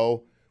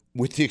Buffalo,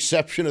 with the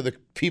exception of the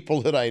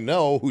people that I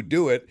know who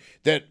do it,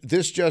 that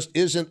this just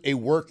isn't a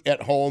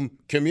work-at-home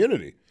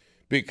community.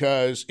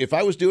 Because if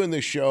I was doing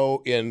this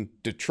show in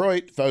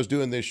Detroit, if I was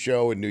doing this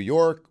show in New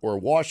York or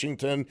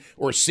Washington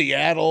or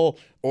Seattle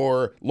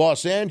or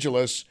Los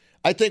Angeles,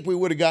 I think we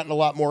would have gotten a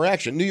lot more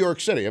action. New York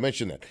City, I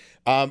mentioned that.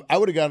 I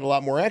would have gotten a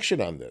lot more action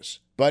on this.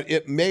 But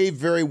it may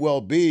very well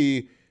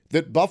be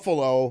that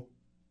Buffalo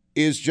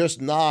is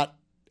just not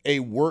a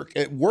work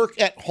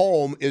at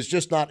home is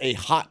just not a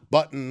hot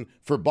button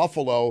for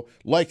Buffalo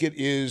like it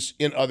is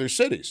in other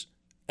cities.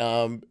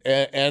 And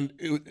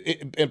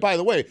by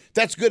the way,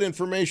 that's good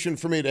information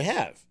for me to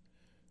have.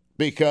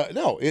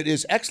 It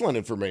is excellent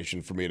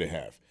information for me to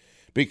have,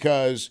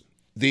 because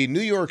the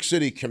New York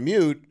City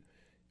commute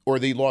or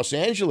the Los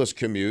Angeles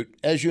commute,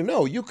 as you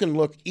know, you can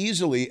look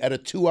easily at a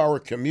 2-hour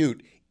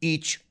commute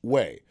each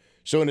way.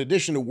 So in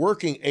addition to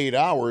working 8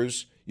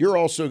 hours, you're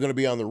also going to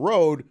be on the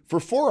road for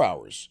 4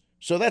 hours.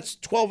 So that's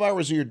 12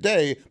 hours of your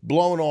day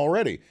blown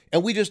already.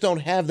 And we just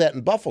don't have that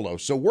in Buffalo.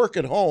 So work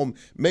at home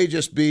may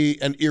just be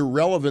an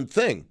irrelevant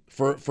thing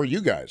for you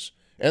guys.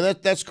 And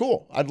that's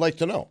cool. I'd like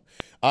to know.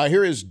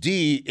 Here is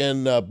Dee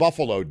in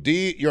Buffalo.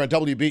 Dee, you're on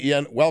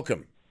WBEN.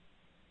 Welcome.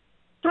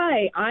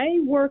 Hi,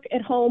 I work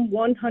at home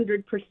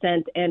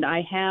 100%, and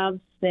I have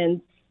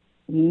since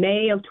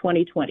May of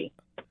 2020.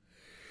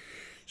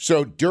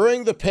 So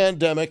during the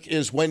pandemic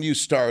is when you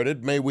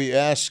started. May we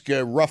ask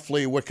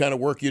roughly what kind of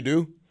work you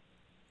do?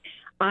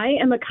 I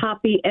am a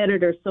copy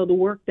editor, so the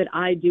work that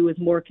I do is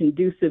more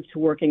conducive to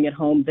working at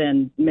home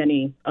than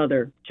many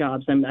other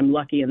jobs. I'm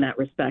lucky in that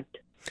respect.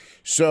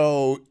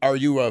 So are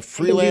you a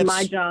freelance?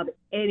 I can do my job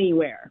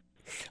anywhere.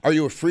 Are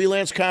you a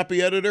freelance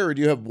copy editor, or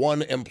do you have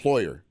one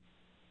employer?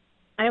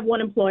 I have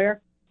one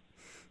employer.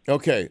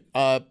 Okay.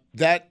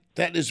 That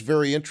is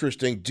very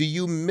interesting. Do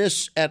you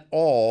miss at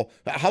all?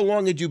 How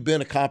long had you been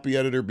a copy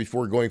editor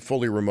before going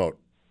fully remote?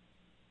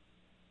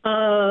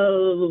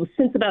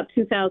 Since about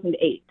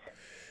 2008.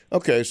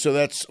 Okay, so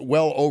that's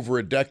well over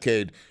a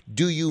decade.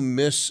 Do you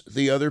miss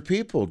the other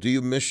people? Do you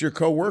miss your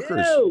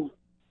coworkers? No,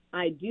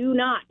 I do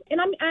not.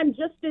 And I'm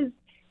just as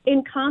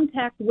in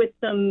contact with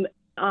them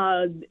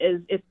as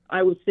if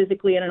I was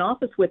physically in an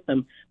office with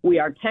them. We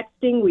are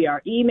texting, we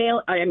are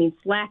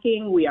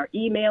slacking, we are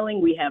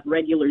emailing, we have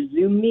regular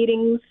Zoom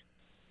meetings.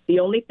 The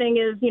only thing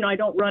is, I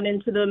don't run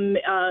into them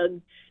at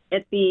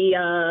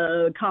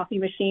the coffee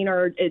machine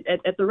or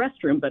at the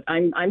restroom, but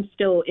I'm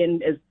still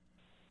in as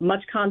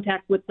much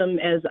contact with them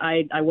as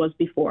I was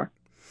before.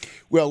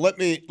 Well, let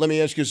me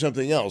ask you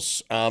something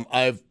else.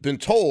 I've been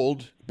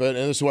told, and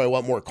this is why I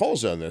want more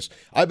calls on this,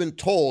 I've been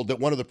told that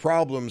one of the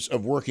problems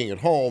of working at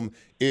home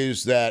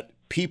is that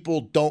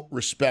people don't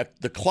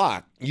respect the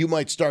clock. You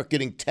might start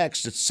getting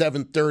texts at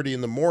 7:30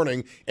 in the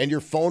morning, and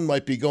your phone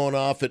might be going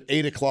off at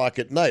 8 o'clock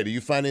at night. Are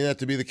you finding that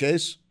to be the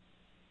case?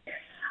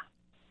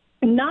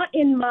 Not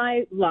in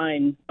my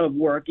line of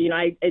work.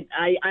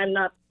 I'm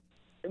not.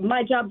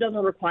 My job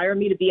doesn't require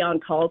me to be on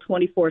call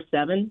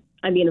 24/7.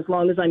 I mean, as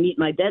long as I meet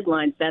my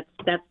deadlines,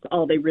 that's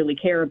all they really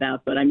care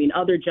about. But I mean,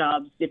 other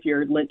jobs, if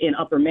you're in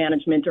upper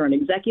management or an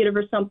executive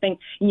or something,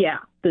 yeah,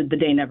 the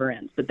day never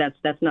ends. But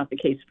that's not the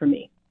case for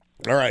me.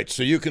 All right.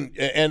 So you can,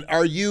 and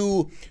are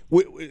you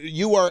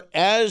are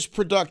as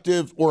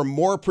productive or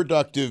more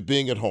productive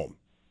being at home?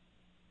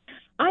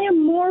 I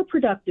am more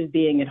productive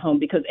being at home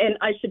because, and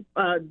I should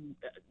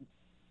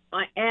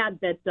I add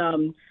that.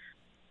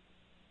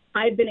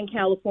 I've been in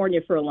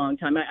California for a long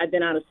time. I've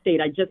been out of state.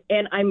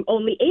 And I'm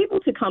only able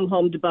to come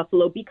home to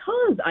Buffalo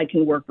because I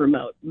can work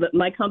remote. But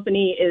my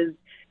company is,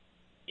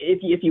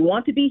 if you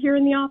want to be here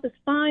in the office,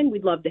 fine.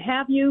 We'd love to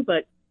have you.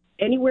 But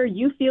anywhere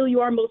you feel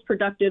you are most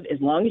productive, as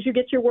long as you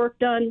get your work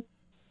done,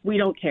 we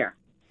don't care.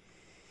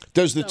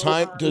 Does the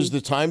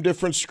time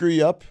difference screw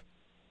you up?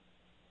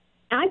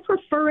 I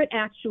prefer it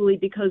actually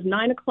because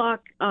 9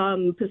 o'clock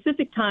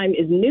Pacific time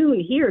is noon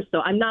here.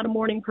 So I'm not a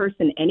morning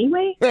person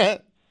anyway.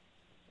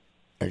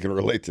 I can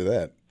relate to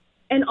that.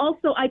 And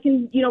also I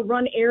can,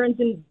 run errands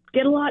and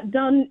get a lot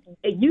done,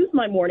 use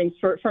my mornings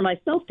for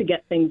myself to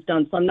get things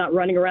done. So I'm not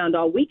running around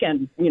all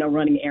weekend,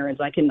 running errands.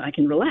 I can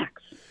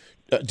relax.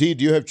 Dee,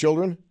 do you have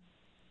children?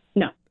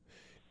 No.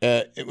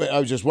 I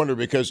was just wondering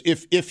because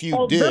if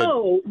you did.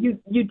 Although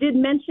you did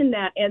mention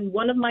that, and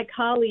one of my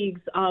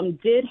colleagues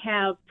did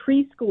have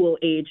preschool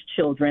age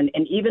children.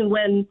 And even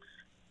when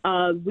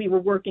we were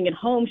working at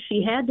home,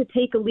 she had to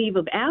take a leave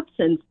of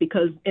absence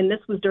because, and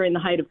this was during the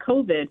height of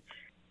COVID,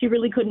 she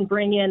really couldn't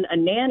bring in a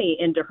nanny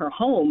into her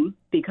home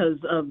because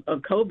of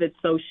COVID.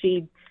 So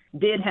she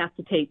did have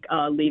to take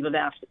leave of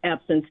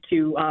absence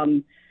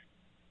to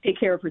take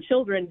care of her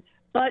children.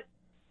 But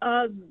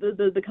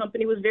the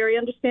company was very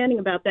understanding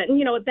about that.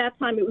 And, at that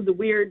time it was a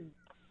weird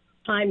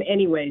time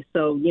anyway.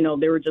 So,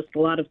 there were just a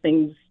lot of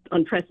things,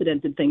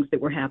 unprecedented things that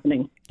were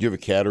happening. Do you have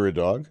a cat or a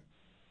dog?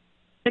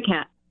 A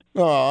cat.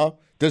 Aw.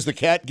 Does the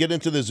cat get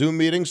into the Zoom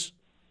meetings?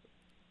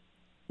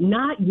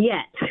 Not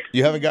yet.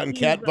 You haven't gotten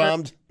cat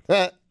bombed?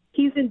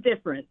 He's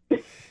indifferent.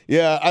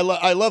 Yeah,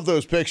 I love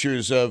those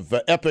pictures of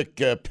epic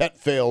pet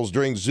fails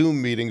during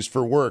Zoom meetings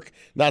for work,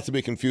 not to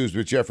be confused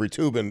with Jeffrey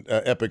Toobin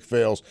epic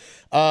fails.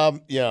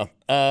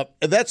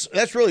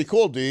 That's really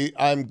cool, Dee.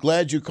 I'm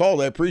glad you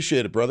called. I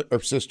appreciate it, brother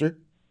or sister.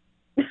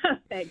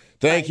 Thanks.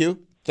 Thank you.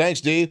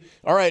 Thanks, Dee.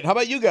 All right, how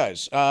about you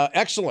guys?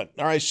 Excellent.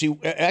 All right, she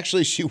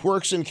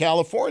works in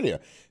California.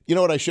 You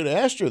know what I should have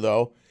asked her,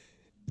 though?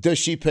 Does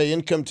she pay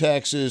income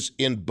taxes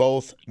in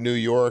both New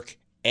York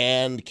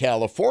and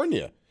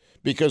California?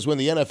 Because when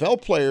the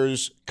NFL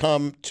players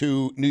come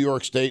to New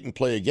York State and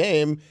play a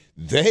game,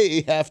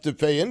 they have to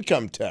pay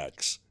income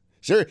tax.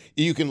 Sir,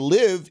 you can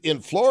live in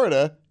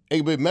Florida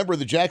and be a member of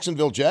the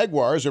Jacksonville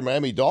Jaguars or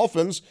Miami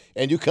Dolphins,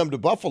 and you come to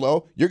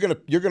Buffalo, you're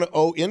gonna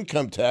owe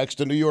income tax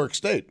to New York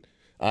State.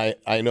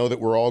 I know that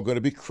we're all going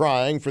to be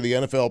crying for the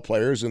NFL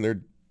players and their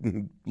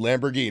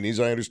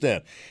Lamborghinis. I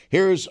understand.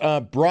 Here's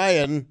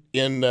Brian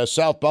in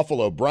South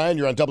Buffalo. Brian,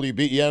 you're on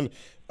WBEN.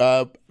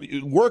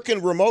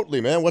 Working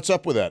remotely, man. What's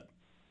up with that?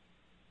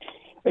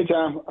 Hey,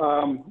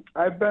 Tom.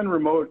 I've been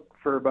remote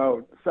for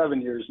about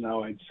 7 years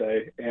now, I'd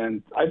say.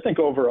 And I think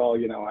overall,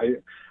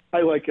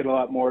 I like it a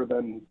lot more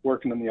than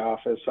working in the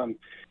office.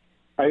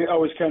 I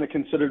always kind of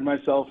considered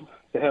myself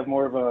to have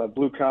more of a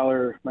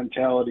blue-collar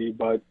mentality,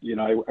 but,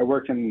 I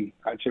work in,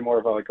 I'd say, more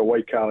of a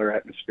white-collar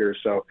atmosphere.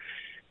 So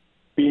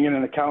being in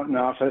an accountant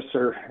office,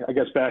 or I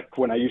guess back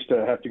when I used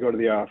to have to go to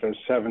the office,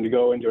 having to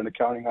go into an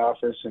accounting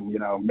office and,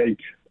 make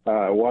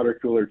water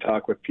cooler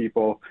talk with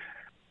people,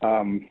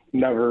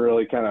 never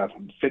really kind of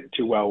fit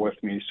too well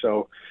with me.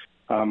 So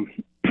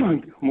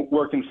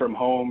working from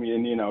home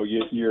and,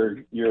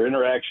 your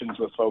interactions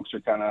with folks are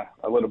kind of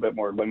a little bit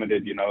more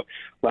limited,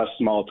 less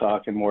small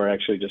talk and more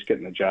actually just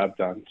getting the job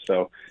done.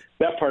 So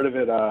that part of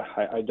it,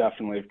 I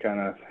definitely have kind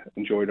of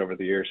enjoyed over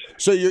the years.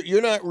 So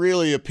you're not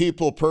really a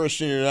people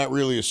person. You're not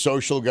really a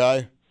social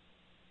guy.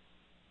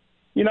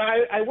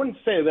 I wouldn't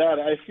say that.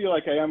 I feel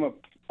like I am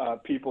a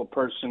people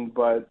person,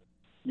 but,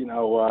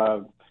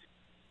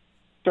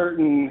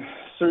 certain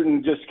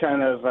just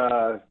kind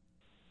of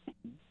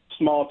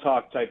small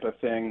talk type of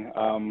thing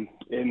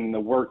in the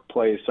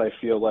workplace, I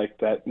feel like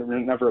that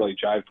never really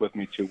jived with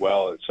me too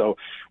well. So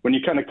when you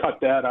kind of cut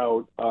that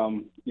out,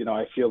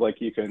 I feel like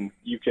you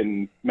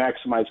can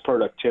maximize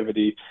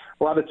productivity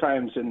a lot of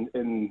times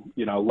in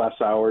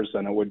less hours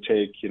than it would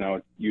take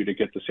you to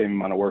get the same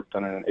amount of work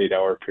done in an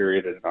 8-hour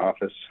period in an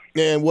office.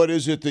 And what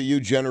is it that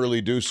you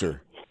generally do, sir?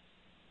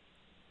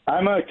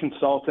 I'm a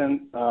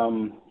consultant.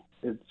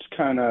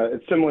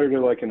 It's similar to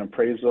like an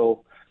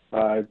appraisal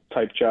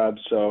type job.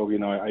 So,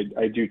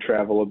 I do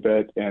travel a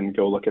bit and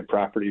go look at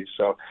properties.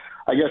 So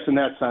I guess in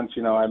that sense,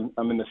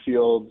 I'm in the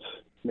field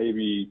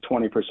maybe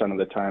 20% of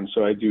the time.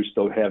 So I do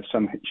still have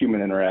some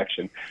human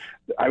interaction.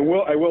 I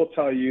will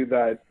tell you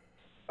that,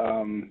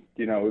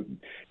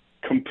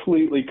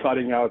 completely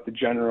cutting out the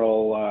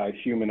general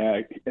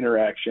human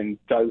interaction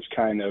does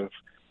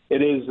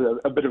it is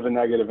a bit of a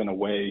negative in a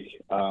way.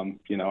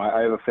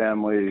 I have a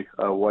family,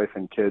 a wife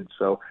and kids,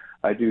 so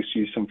I do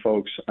see some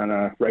folks on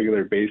a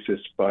regular basis.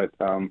 But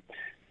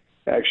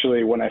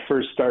actually, when I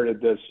first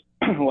started this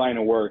line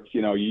of work,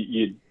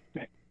 you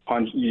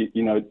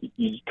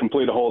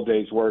complete a whole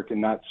day's work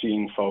and not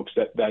seeing folks.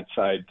 That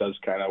side does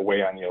kind of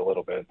weigh on you a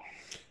little bit.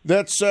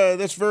 That's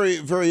very,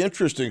 very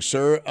interesting,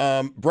 sir.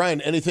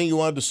 Brian, anything you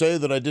wanted to say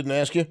that I didn't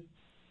ask you?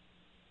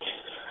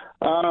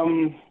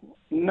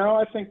 No,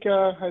 I think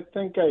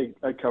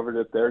I covered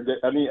it there.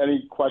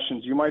 Any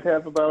questions you might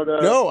have about?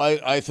 No,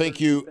 I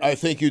think you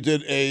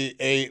did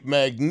a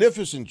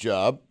magnificent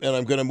job, and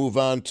I'm going to move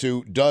on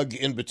to Doug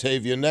in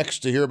Batavia next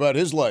to hear about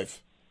his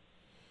life.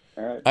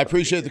 All right. I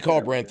appreciate the call,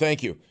 Brian.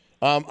 Thank you.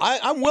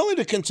 I'm willing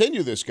to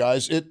continue this,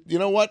 guys. You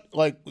know what?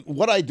 Like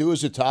what I do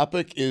as a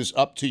topic is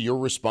up to your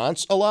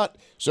response a lot.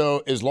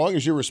 So as long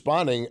as you're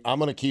responding, I'm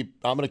gonna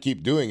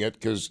keep doing it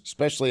because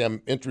especially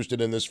I'm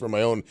interested in this for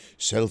my own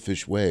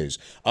selfish ways.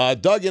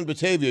 Doug in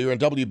Batavia, you're on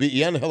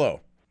WBEN. Hello.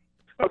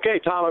 Okay,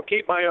 Tom, I'll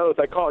keep my oath.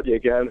 I called you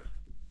again.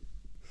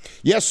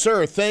 Yes,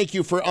 sir. Thank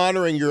you for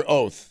honoring your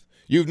oath.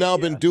 You've now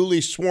been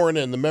duly sworn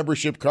in. The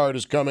membership card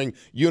is coming.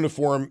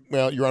 Uniform.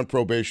 Well, you're on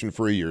probation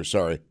for a year.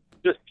 Sorry.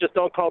 Just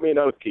don't call me an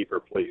oath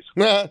keeper, please.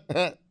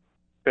 Okay.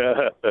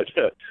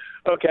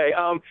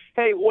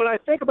 Hey, when I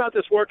think about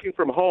this working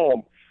from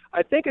home,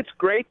 I think it's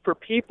great for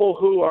people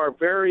who are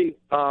very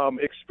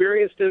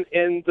experienced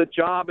in the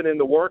job and in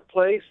the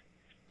workplace.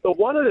 But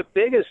one of the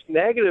biggest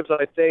negatives,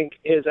 I think,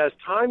 is as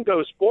time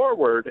goes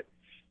forward,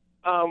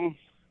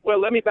 well,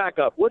 let me back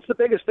up. What's the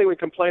biggest thing we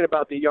complain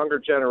about the younger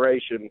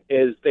generation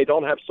is they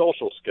don't have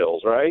social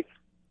skills, right?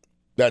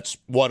 That's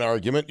one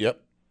argument. Yep.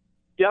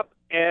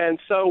 And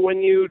so when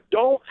you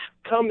don't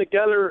come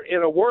together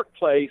in a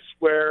workplace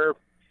where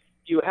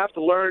you have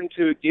to learn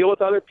to deal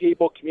with other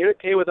people,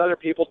 communicate with other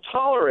people,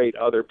 tolerate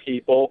other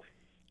people,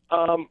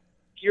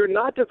 you're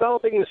not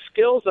developing the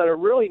skills that are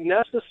really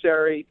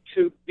necessary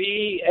to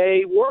be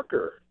a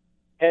worker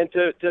and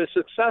to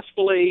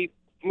successfully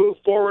move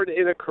forward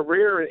in a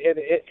career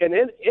and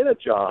in a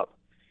job.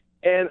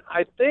 And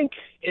I think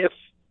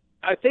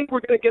we're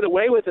going to get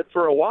away with it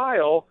for a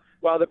while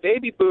the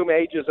baby boom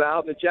ages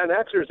out and the Gen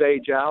Xers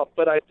age out.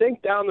 But I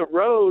think down the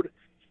road,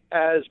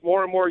 as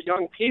more and more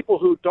young people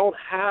who don't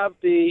have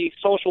the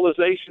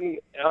socialization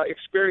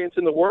experience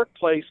in the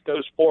workplace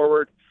goes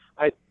forward,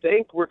 I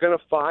think we're going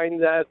to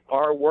find that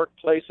our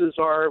workplaces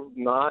are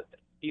not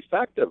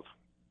effective.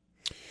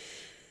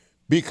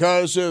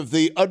 Because of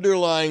the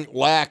underlying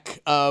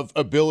lack of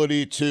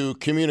ability to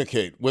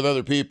communicate with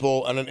other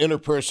people on an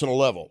interpersonal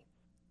level.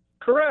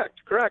 Correct.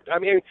 I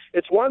mean,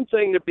 it's one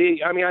thing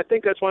I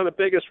think that's one of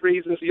the biggest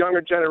reasons the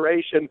younger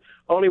generation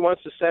only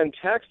wants to send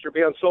text or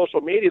be on social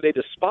media. They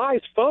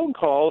despise phone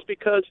calls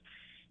because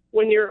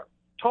when you're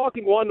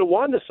talking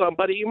one-to-one to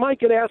somebody, you might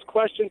get asked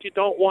questions you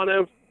don't want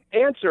to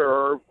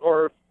answer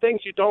or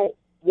things you don't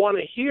want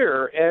to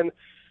hear. And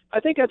I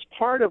think that's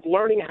part of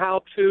learning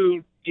how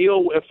to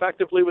deal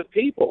effectively with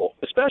people,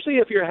 especially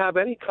if you have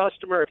any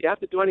customer, if you have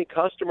to do any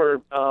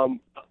customer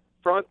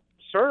front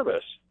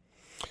service.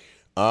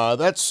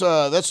 That's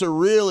a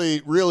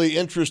really, really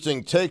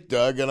interesting take,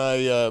 Doug, and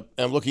I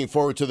am looking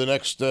forward to the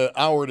next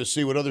hour to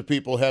see what other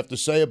people have to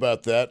say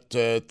about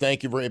that.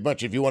 Thank you very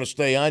much. If you want to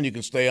stay on, you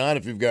can stay on.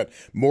 If you've got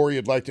more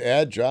you'd like to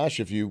add, Josh,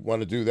 if you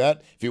want to do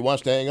that. If he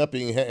wants to hang up,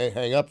 you can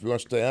hang up. If you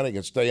want to stay on, you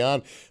can stay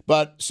on.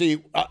 But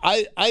see,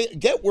 I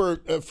get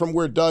from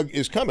where Doug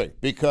is coming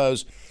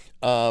because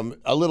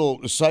a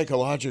little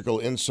psychological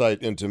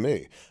insight into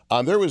me.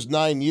 There was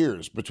 9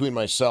 years between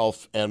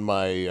myself and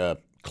my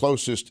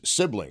closest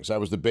siblings. I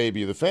was the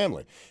baby of the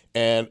family.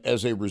 And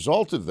as a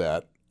result of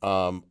that,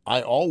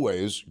 I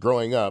always,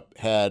 growing up,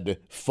 had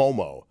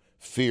FOMO,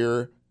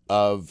 fear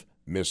of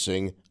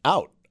missing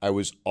out. I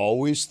was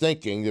always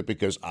thinking that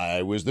because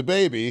I was the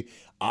baby,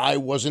 I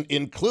wasn't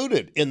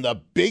included in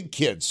the big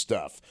kid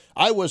stuff.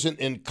 I wasn't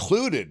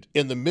included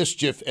in the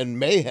mischief and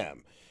mayhem.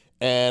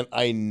 And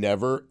I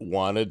never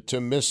wanted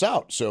to miss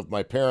out. So if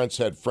my parents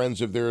had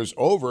friends of theirs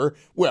over,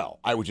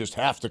 well, I would just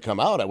have to come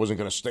out. I wasn't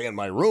going to stay in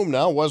my room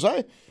now, was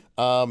I?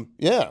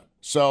 Yeah.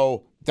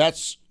 So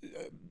that's...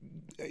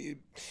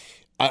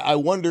 I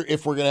wonder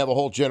if we're going to have a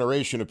whole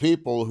generation of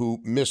people who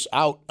miss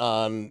out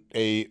on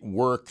a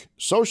work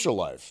social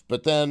life.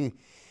 But then,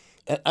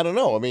 I don't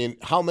know. I mean,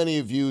 how many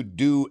of you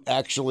do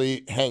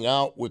actually hang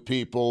out with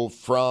people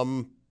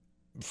from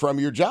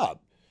your job?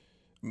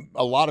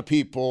 A lot of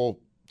people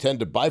tend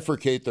to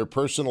bifurcate their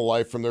personal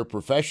life from their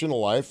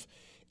professional life.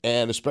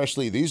 And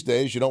especially these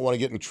days, you don't want to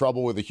get in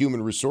trouble with a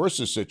human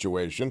resources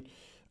situation.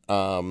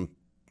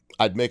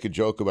 I'd make a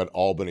joke about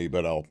Albany,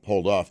 but I'll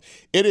hold off.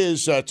 It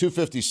is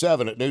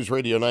 2:57 at News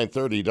Radio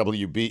 930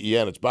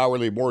 WBEN. It's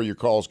Bauerle. More of your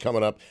calls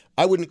coming up.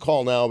 I wouldn't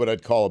call now, but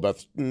I'd call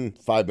about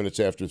 5 minutes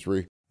after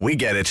 3. We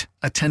get it.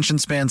 Attention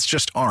spans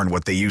just aren't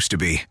what they used to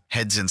be.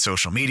 Heads in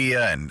social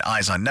media and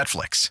eyes on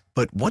Netflix.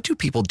 But what do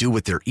people do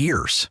with their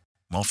ears?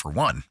 Well, for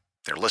one,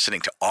 they're listening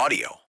to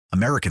audio.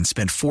 Americans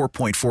spend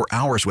 4.4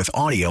 hours with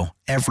audio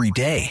every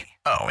day.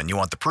 Oh, and you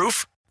want the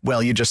proof?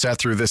 Well, you just sat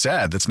through this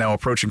ad that's now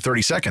approaching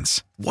 30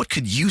 seconds. What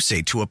could you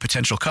say to a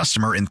potential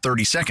customer in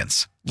 30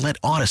 seconds? Let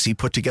Odyssey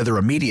put together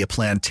a media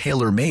plan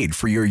tailor-made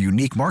for your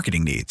unique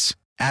marketing needs.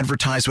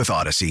 Advertise with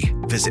Odyssey.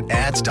 Visit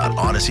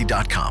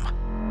ads.odyssey.com.